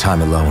needed some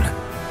time alone.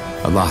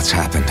 A lot's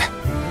happened.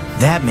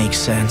 That makes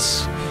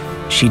sense.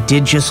 She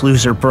did just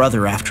lose her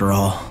brother after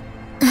all.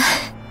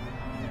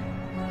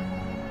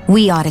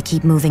 We ought to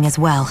keep moving as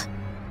well.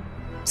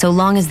 So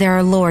long as there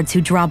are lords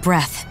who draw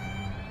breath,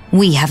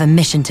 we have a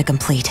mission to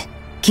complete.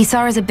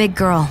 Kisara's a big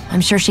girl. I'm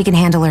sure she can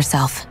handle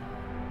herself.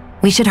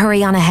 We should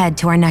hurry on ahead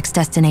to our next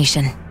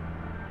destination.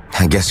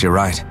 I guess you're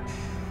right.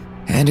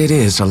 And it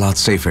is a lot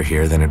safer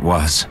here than it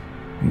was.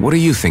 What do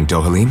you think,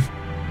 Dohalim?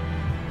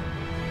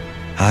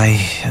 I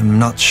am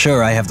not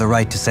sure I have the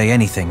right to say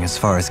anything as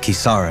far as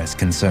Kisara is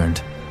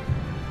concerned.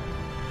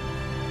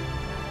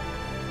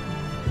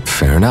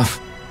 Fair enough.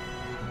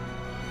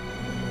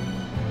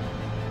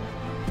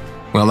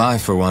 Well, I,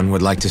 for one,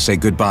 would like to say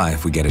goodbye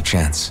if we get a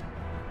chance.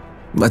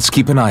 Let's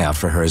keep an eye out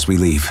for her as we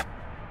leave.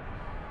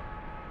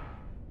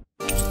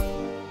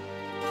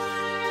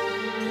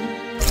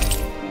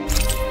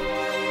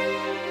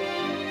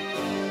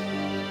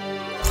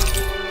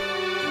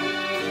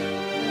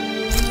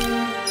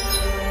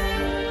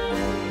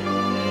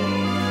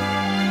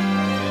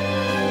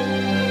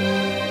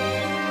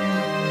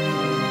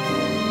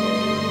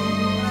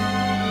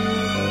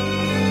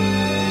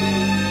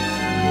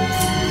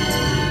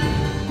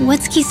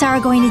 What's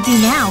Kisara going to do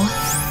now?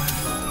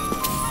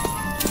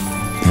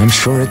 I'm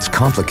sure it's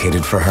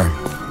complicated for her.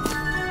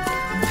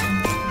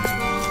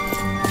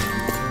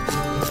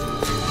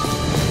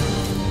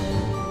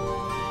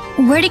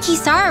 Where did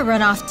Kisara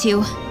run off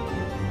to?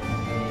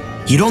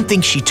 You don't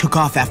think she took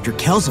off after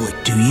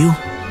Kelzelik, do you?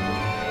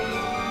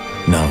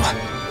 No.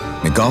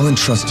 Nagal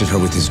entrusted her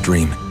with his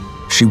dream.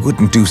 She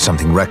wouldn't do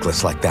something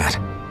reckless like that.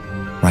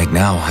 Right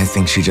now, I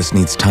think she just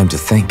needs time to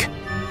think.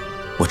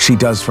 What she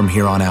does from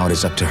here on out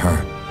is up to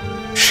her.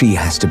 She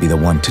has to be the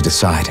one to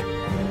decide.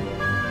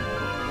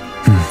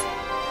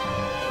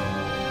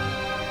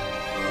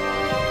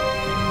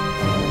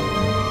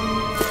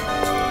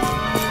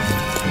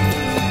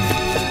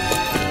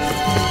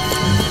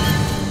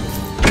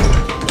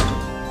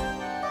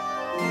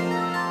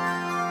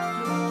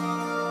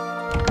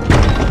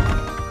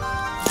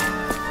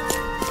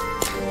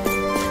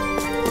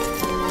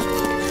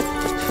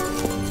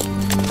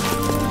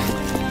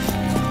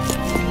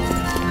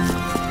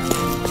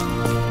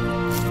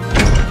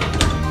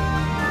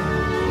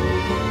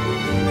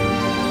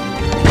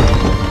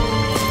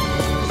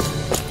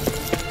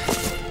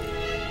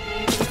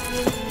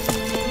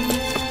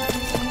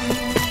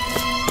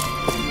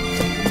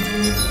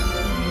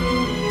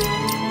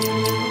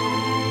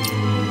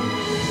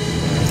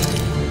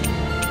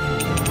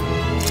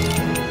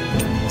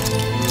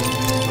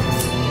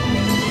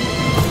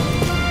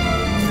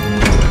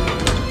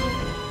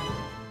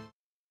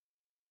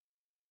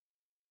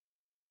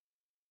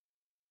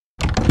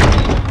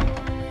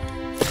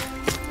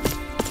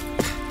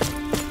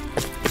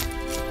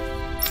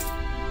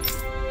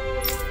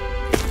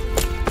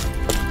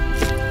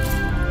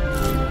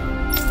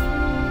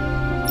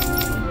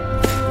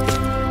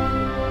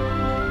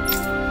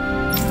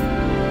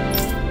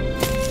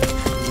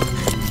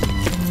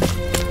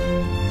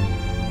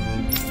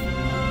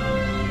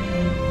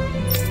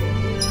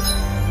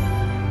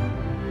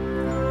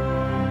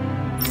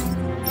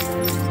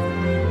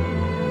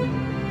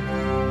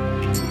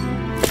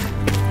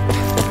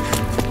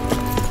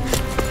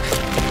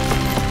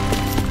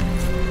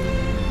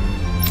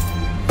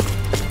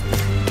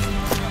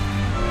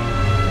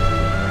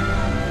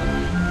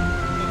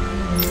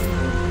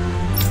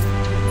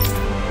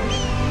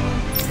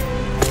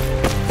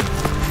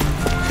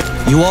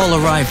 You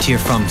all arrived here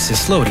from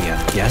Cislodia,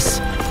 yes?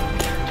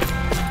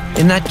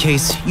 In that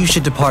case, you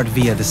should depart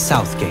via the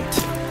south gate,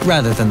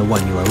 rather than the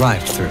one you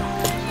arrived through.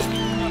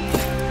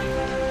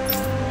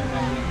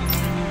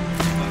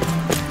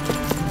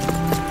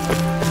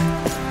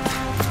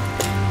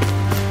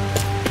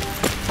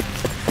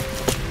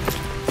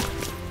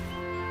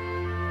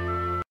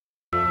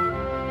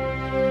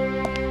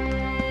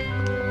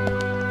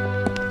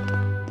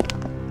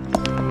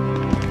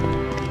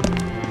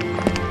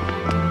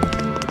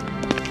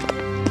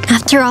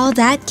 After all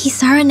that,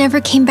 Kisara never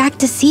came back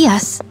to see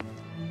us.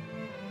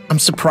 I'm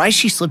surprised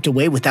she slipped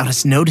away without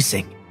us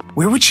noticing.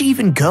 Where would she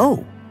even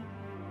go?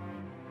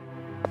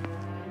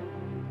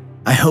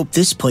 I hope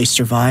this place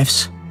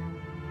survives.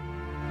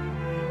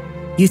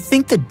 You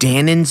think the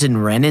Danans and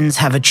Renans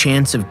have a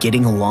chance of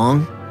getting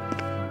along?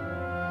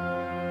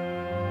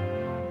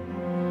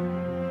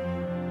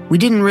 We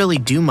didn't really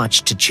do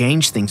much to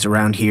change things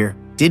around here,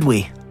 did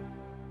we?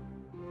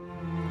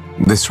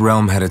 This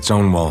realm had its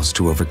own walls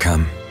to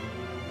overcome.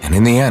 And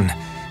in the end,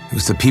 it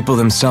was the people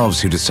themselves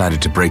who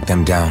decided to break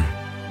them down,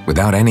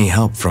 without any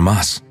help from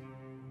us.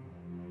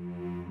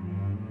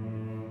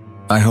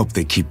 I hope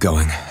they keep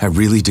going, I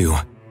really do.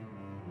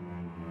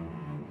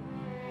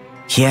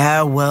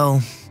 Yeah,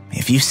 well,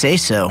 if you say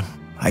so,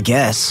 I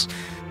guess.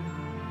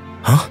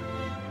 Huh?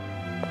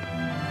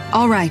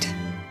 All right.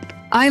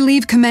 I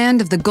leave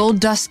command of the Gold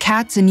Dust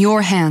Cats in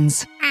your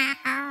hands.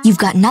 You've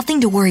got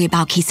nothing to worry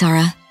about,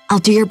 Kisara. I'll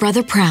do your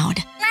brother proud.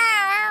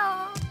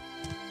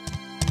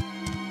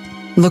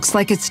 Looks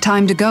like it's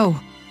time to go.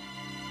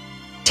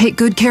 Take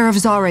good care of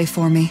Zare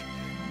for me.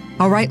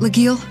 All right,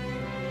 Legil?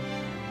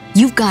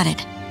 You've got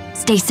it.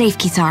 Stay safe,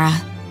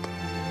 Kisara.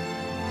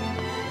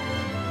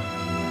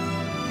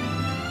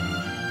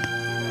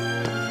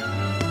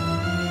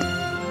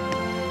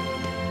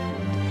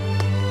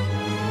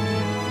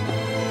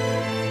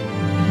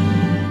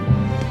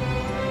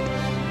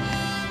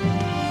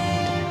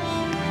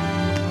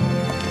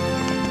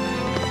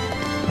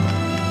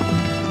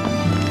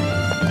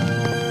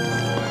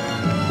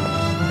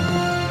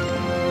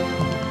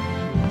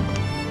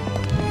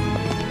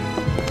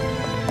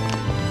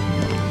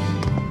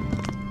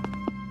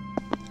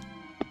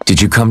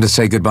 Did you come to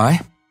say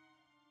goodbye?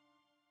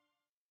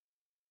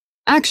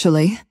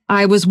 Actually,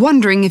 I was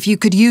wondering if you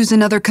could use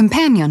another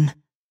companion.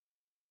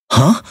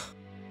 Huh?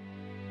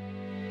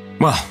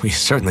 Well, we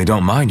certainly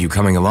don't mind you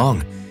coming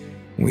along.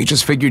 We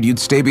just figured you'd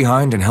stay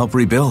behind and help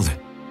rebuild.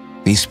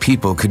 These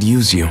people could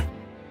use you.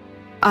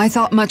 I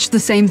thought much the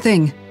same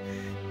thing.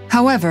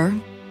 However,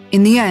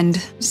 in the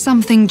end,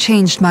 something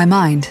changed my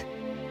mind.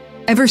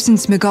 Ever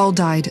since Miguel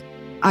died,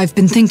 I've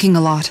been thinking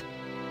a lot.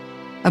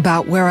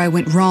 About where I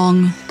went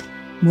wrong,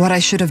 what I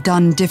should have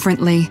done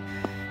differently.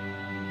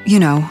 You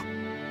know,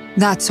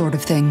 that sort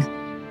of thing.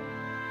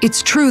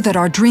 It's true that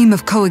our dream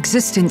of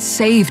coexistence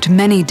saved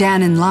many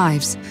Danan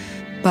lives,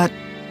 but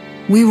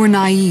we were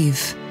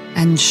naive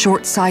and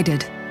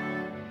short-sighted.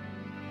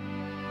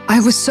 I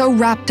was so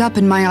wrapped up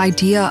in my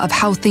idea of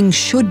how things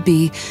should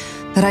be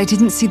that I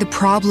didn't see the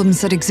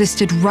problems that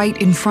existed right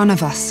in front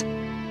of us.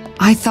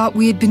 I thought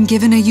we had been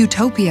given a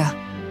utopia,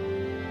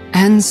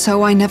 and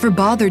so I never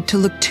bothered to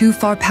look too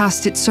far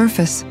past its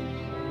surface.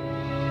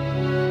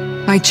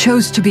 I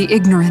chose to be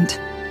ignorant,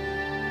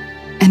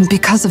 and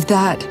because of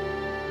that,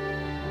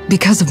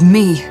 because of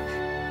me,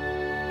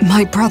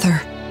 my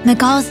brother.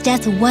 Miguel's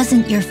death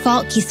wasn't your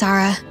fault,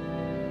 Kisara.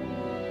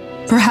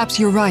 Perhaps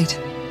you're right,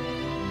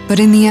 but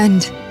in the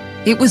end,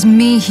 it was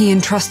me he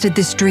entrusted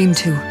this dream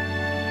to.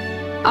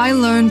 I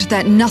learned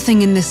that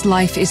nothing in this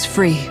life is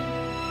free,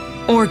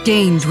 or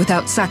gained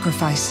without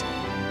sacrifice.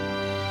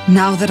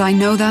 Now that I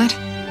know that,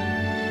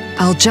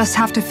 I'll just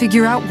have to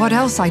figure out what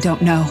else I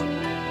don't know.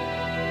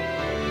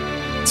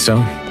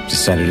 So,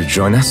 decided to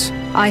join us?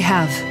 I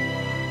have.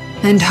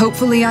 And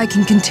hopefully I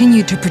can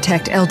continue to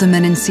protect Elda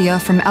Menencia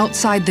from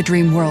outside the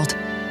dream world,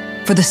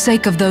 for the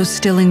sake of those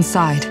still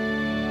inside.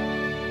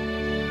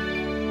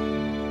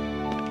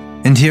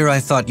 And here I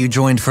thought you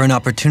joined for an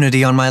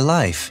opportunity on my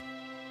life.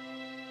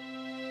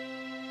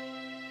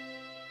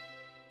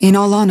 In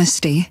all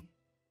honesty,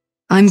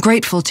 I'm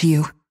grateful to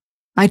you.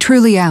 I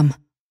truly am.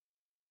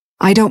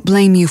 I don't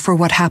blame you for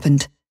what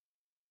happened.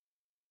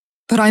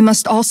 But I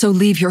must also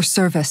leave your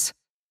service.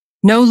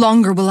 No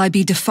longer will I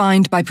be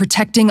defined by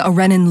protecting a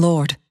Renan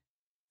lord.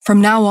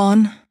 From now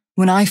on,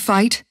 when I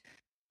fight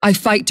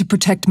to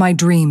protect my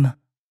dream.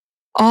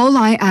 All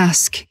I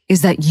ask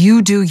is that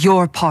you do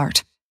your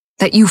part,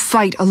 that you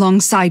fight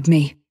alongside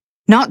me,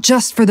 not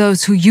just for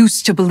those who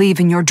used to believe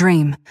in your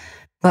dream,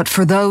 but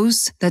for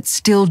those that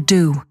still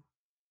do.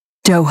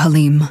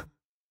 Dohalim.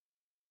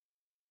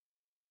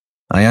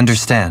 I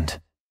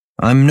understand.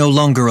 I'm no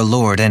longer a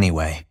lord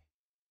anyway.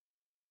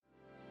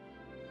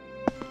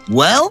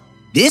 Well,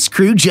 this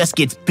crew just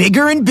gets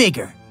bigger and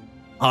bigger.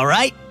 All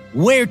right,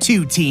 where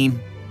to,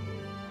 team?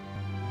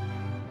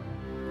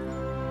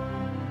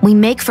 We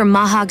make for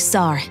Mahag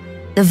Sar,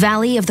 the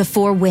Valley of the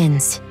Four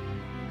Winds.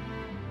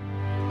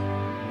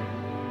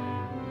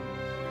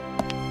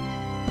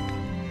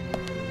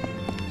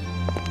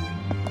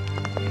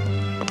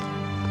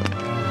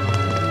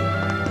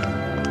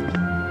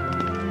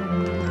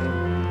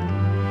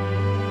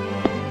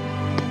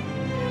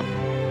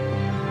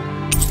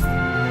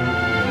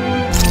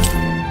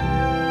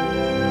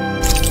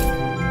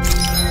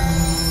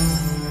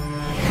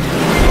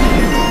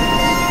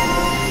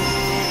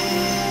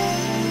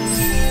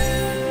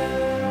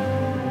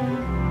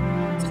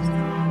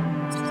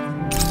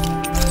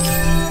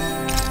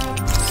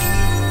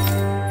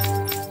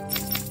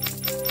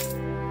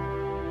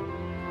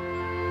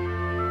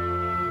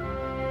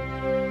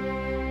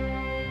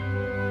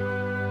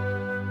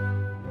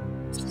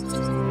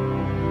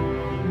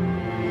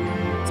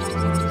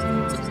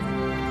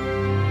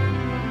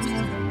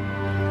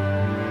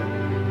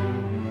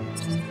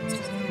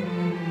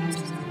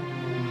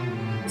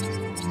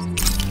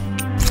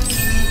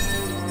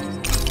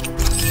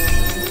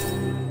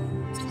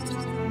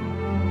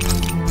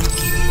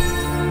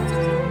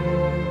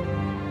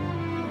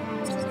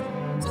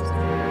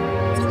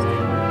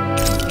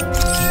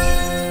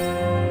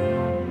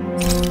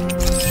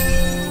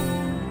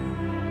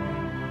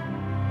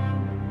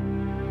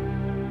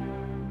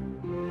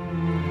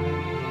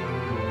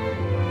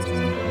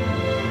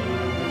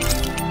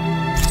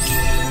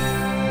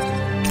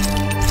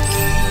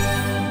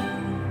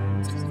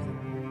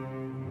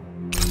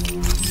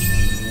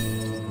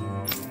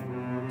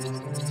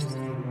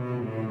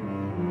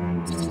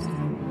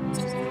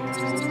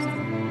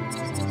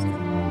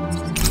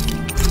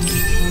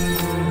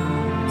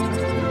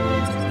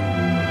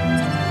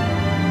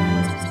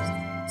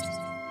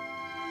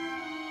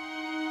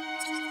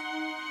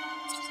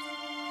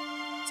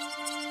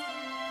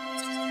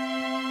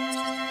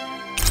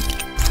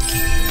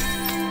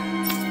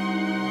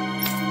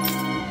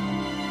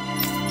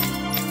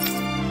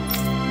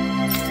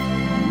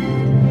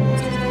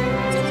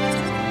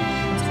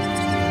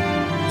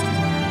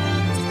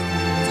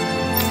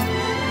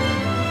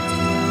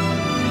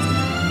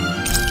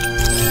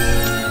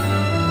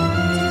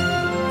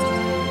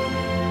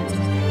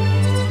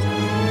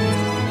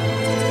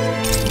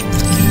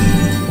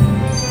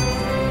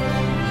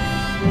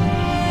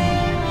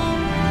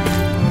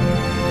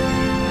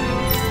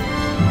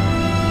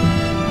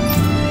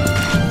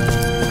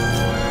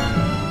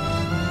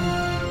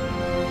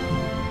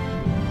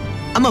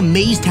 I'm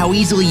amazed how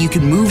easily you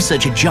can move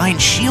such a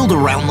giant shield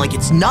around like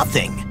it's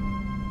nothing.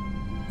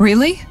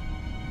 Really?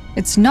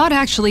 It's not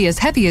actually as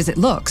heavy as it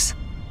looks.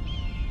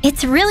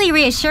 It's really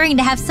reassuring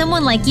to have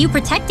someone like you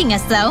protecting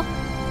us, though.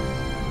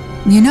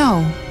 You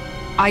know,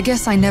 I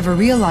guess I never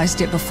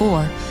realized it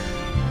before,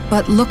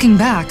 but looking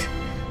back,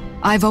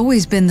 I've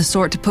always been the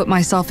sort to put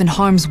myself in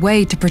harm's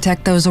way to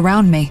protect those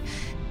around me,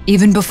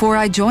 even before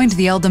I joined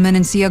the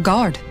Menancia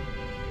Guard.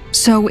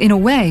 So in a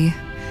way,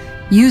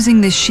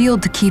 using this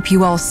shield to keep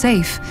you all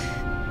safe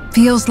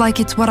feels like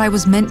it's what I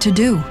was meant to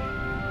do.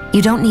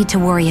 You don't need to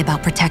worry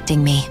about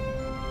protecting me.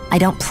 I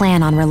don't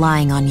plan on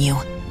relying on you.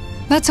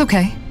 That's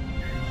okay.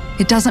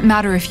 It doesn't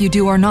matter if you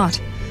do or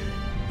not.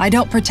 I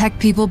don't protect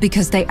people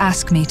because they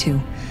ask me to.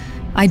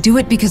 I do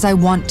it because I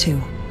want to,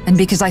 and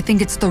because I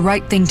think it's the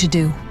right thing to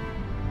do.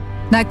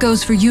 That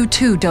goes for you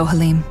too,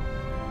 Dohalim.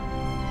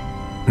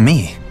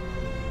 Me?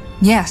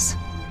 Yes.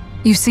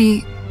 You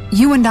see,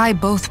 you and I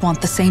both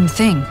want the same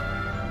thing.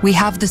 We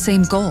have the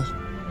same goal.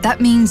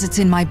 That means it's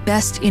in my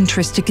best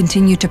interest to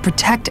continue to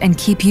protect and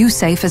keep you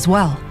safe as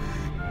well.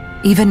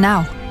 Even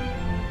now.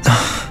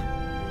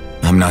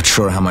 I'm not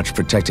sure how much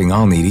protecting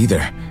I'll need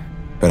either,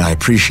 but I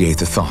appreciate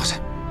the thought.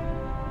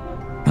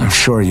 I'm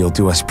sure you'll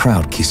do us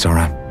proud,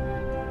 Kisara.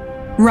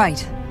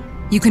 Right.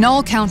 You can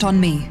all count on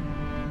me.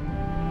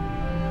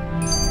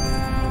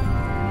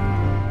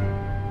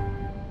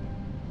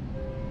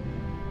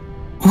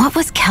 What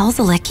was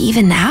Kelzelik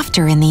even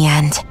after in the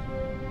end?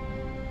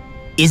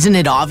 Isn't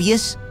it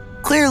obvious?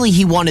 Clearly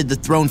he wanted the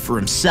throne for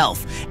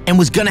himself, and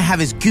was gonna have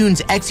his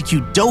goons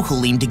execute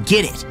Dohalim to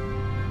get it.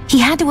 He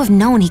had to have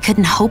known he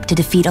couldn't hope to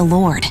defeat a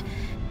lord.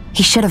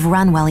 He should have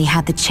run while he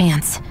had the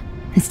chance,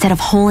 instead of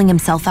holding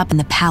himself up in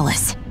the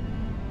palace.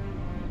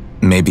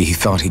 Maybe he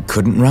thought he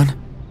couldn't run?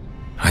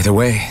 Either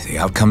way, the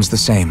outcome's the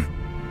same.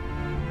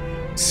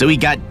 So he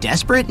got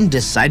desperate and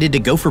decided to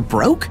go for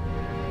broke?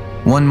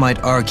 One might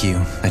argue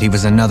that he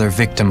was another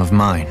victim of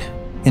mine,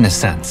 in a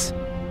sense.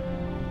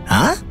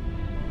 Huh?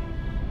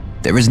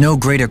 There is no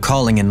greater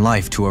calling in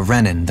life to a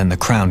Renin than the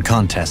crown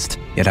contest,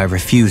 yet I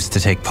refused to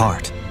take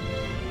part.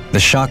 The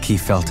shock he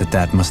felt at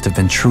that must have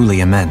been truly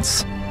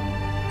immense,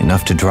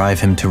 enough to drive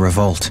him to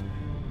revolt,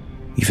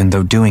 even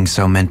though doing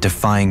so meant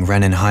defying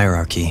Renin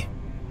hierarchy.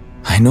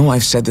 I know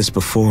I've said this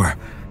before,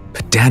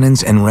 but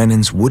Danans and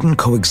Renins wouldn't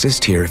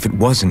coexist here if it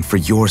wasn't for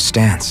your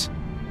stance.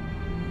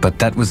 But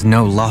that was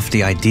no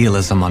lofty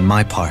idealism on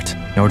my part,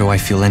 nor do I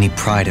feel any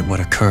pride at what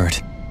occurred.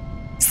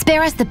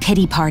 Spare us the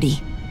pity party.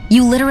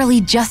 You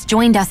literally just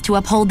joined us to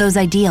uphold those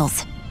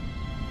ideals.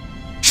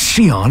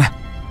 Shion?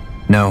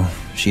 No,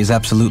 she is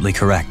absolutely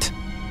correct.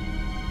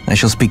 I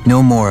shall speak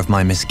no more of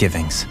my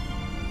misgivings.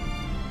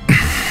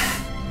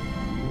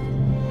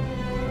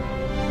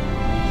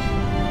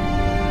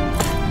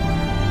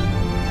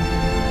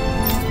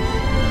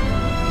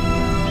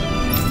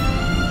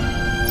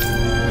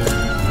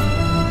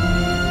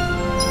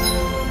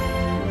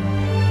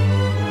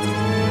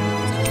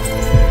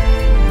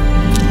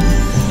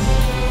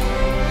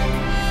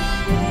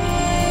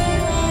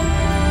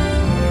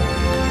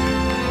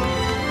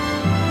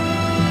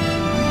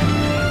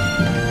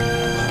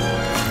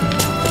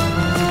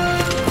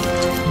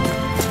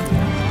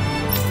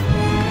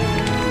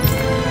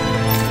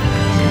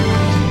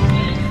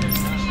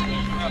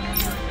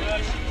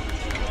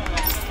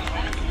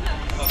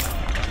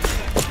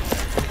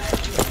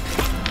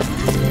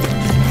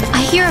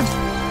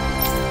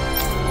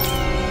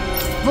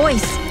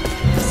 Voice.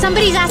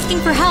 Somebody's asking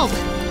for help.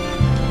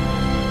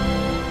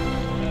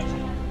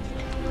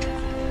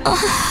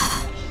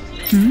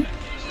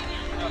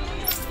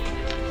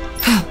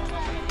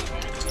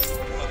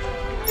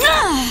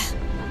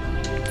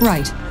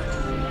 Right.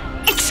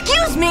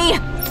 Excuse me!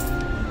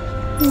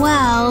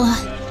 Well...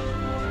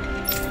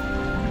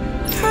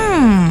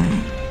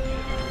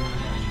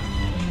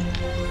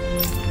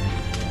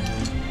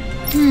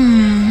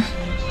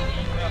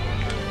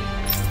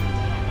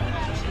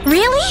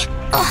 Really?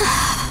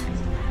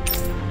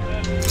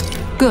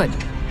 Good.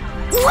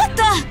 What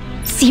the?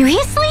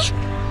 Seriously?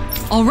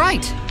 All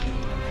right.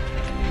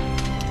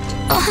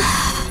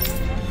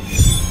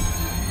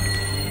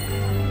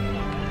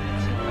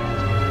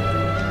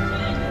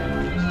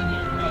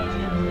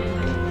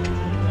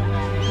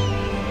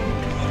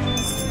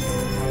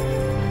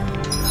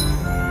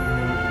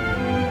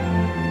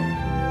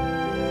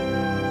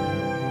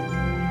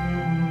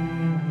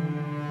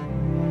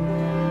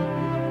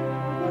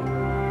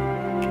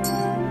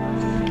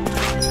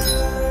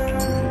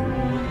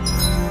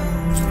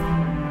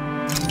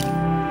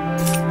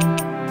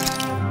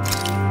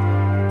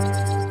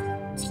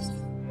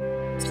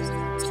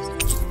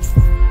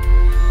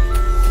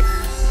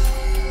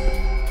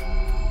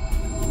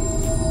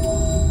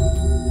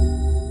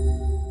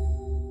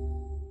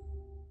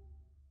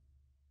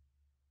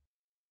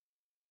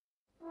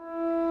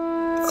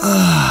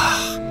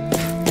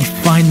 We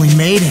finally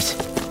made it.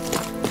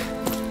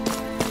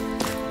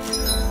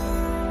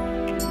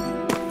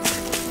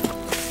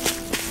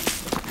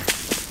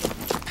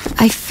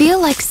 I feel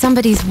like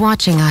somebody's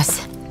watching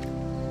us.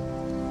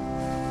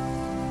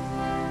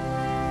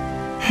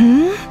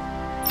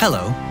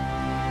 Hello.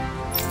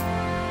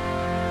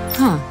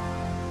 Huh.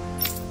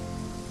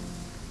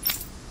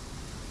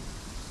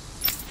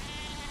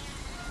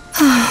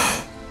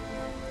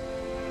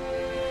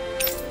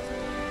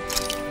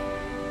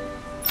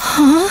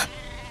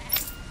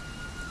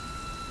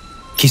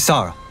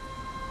 Kisara.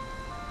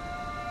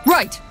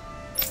 Right!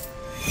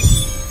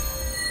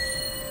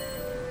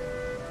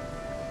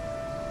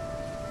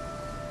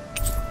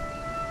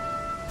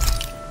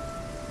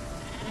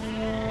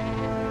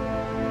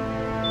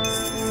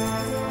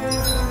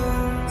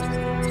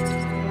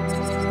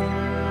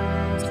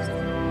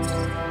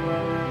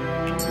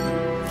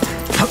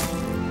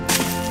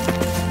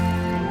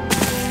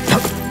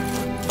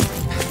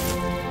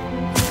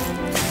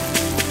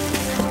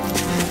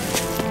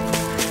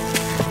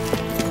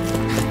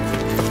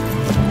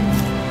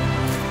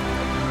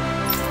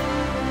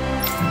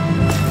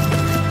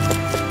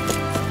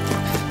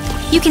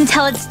 You can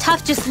tell it's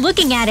tough just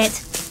looking at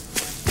it.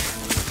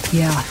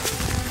 Yeah,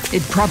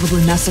 it'd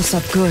probably mess us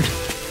up good.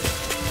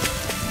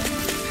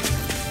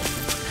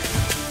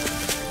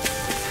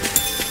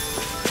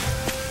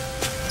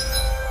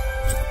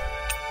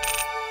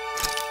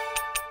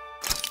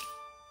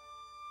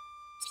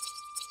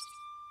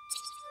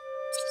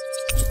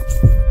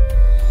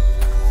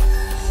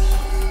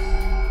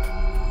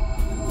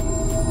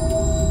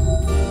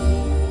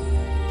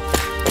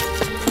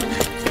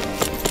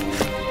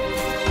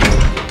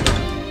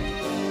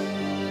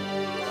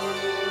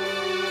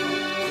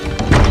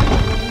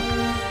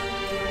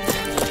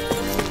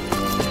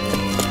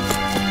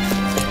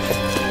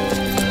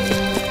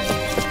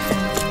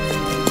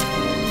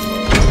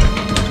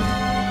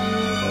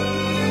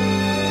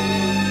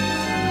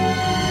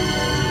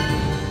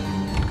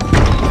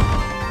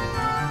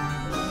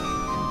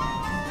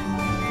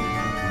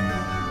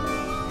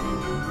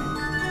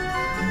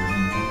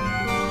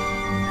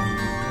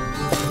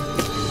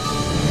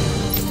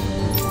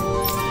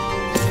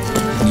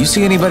 You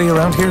see anybody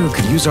around here who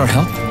could use our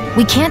help?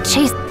 We can't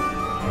chase...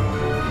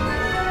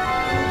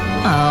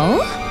 Oh?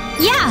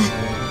 Yeah.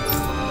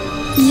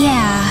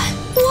 Yeah.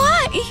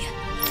 Why?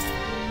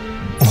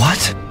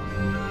 What?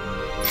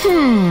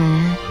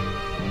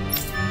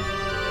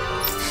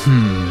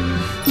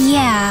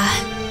 Yeah.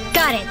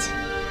 Got it.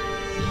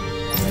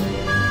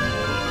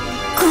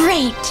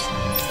 Great.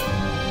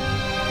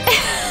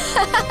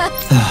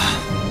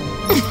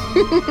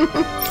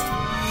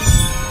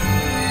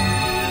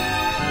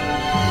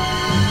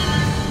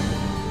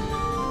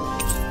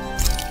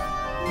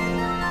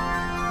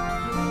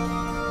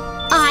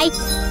 I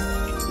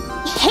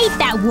hate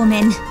that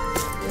woman.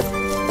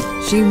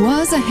 She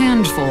was a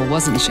handful,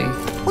 wasn't she?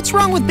 What's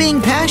wrong with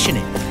being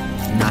passionate?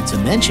 Not to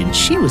mention,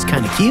 she was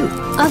kind of cute.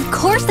 Of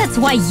course that's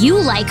why you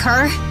like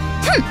her.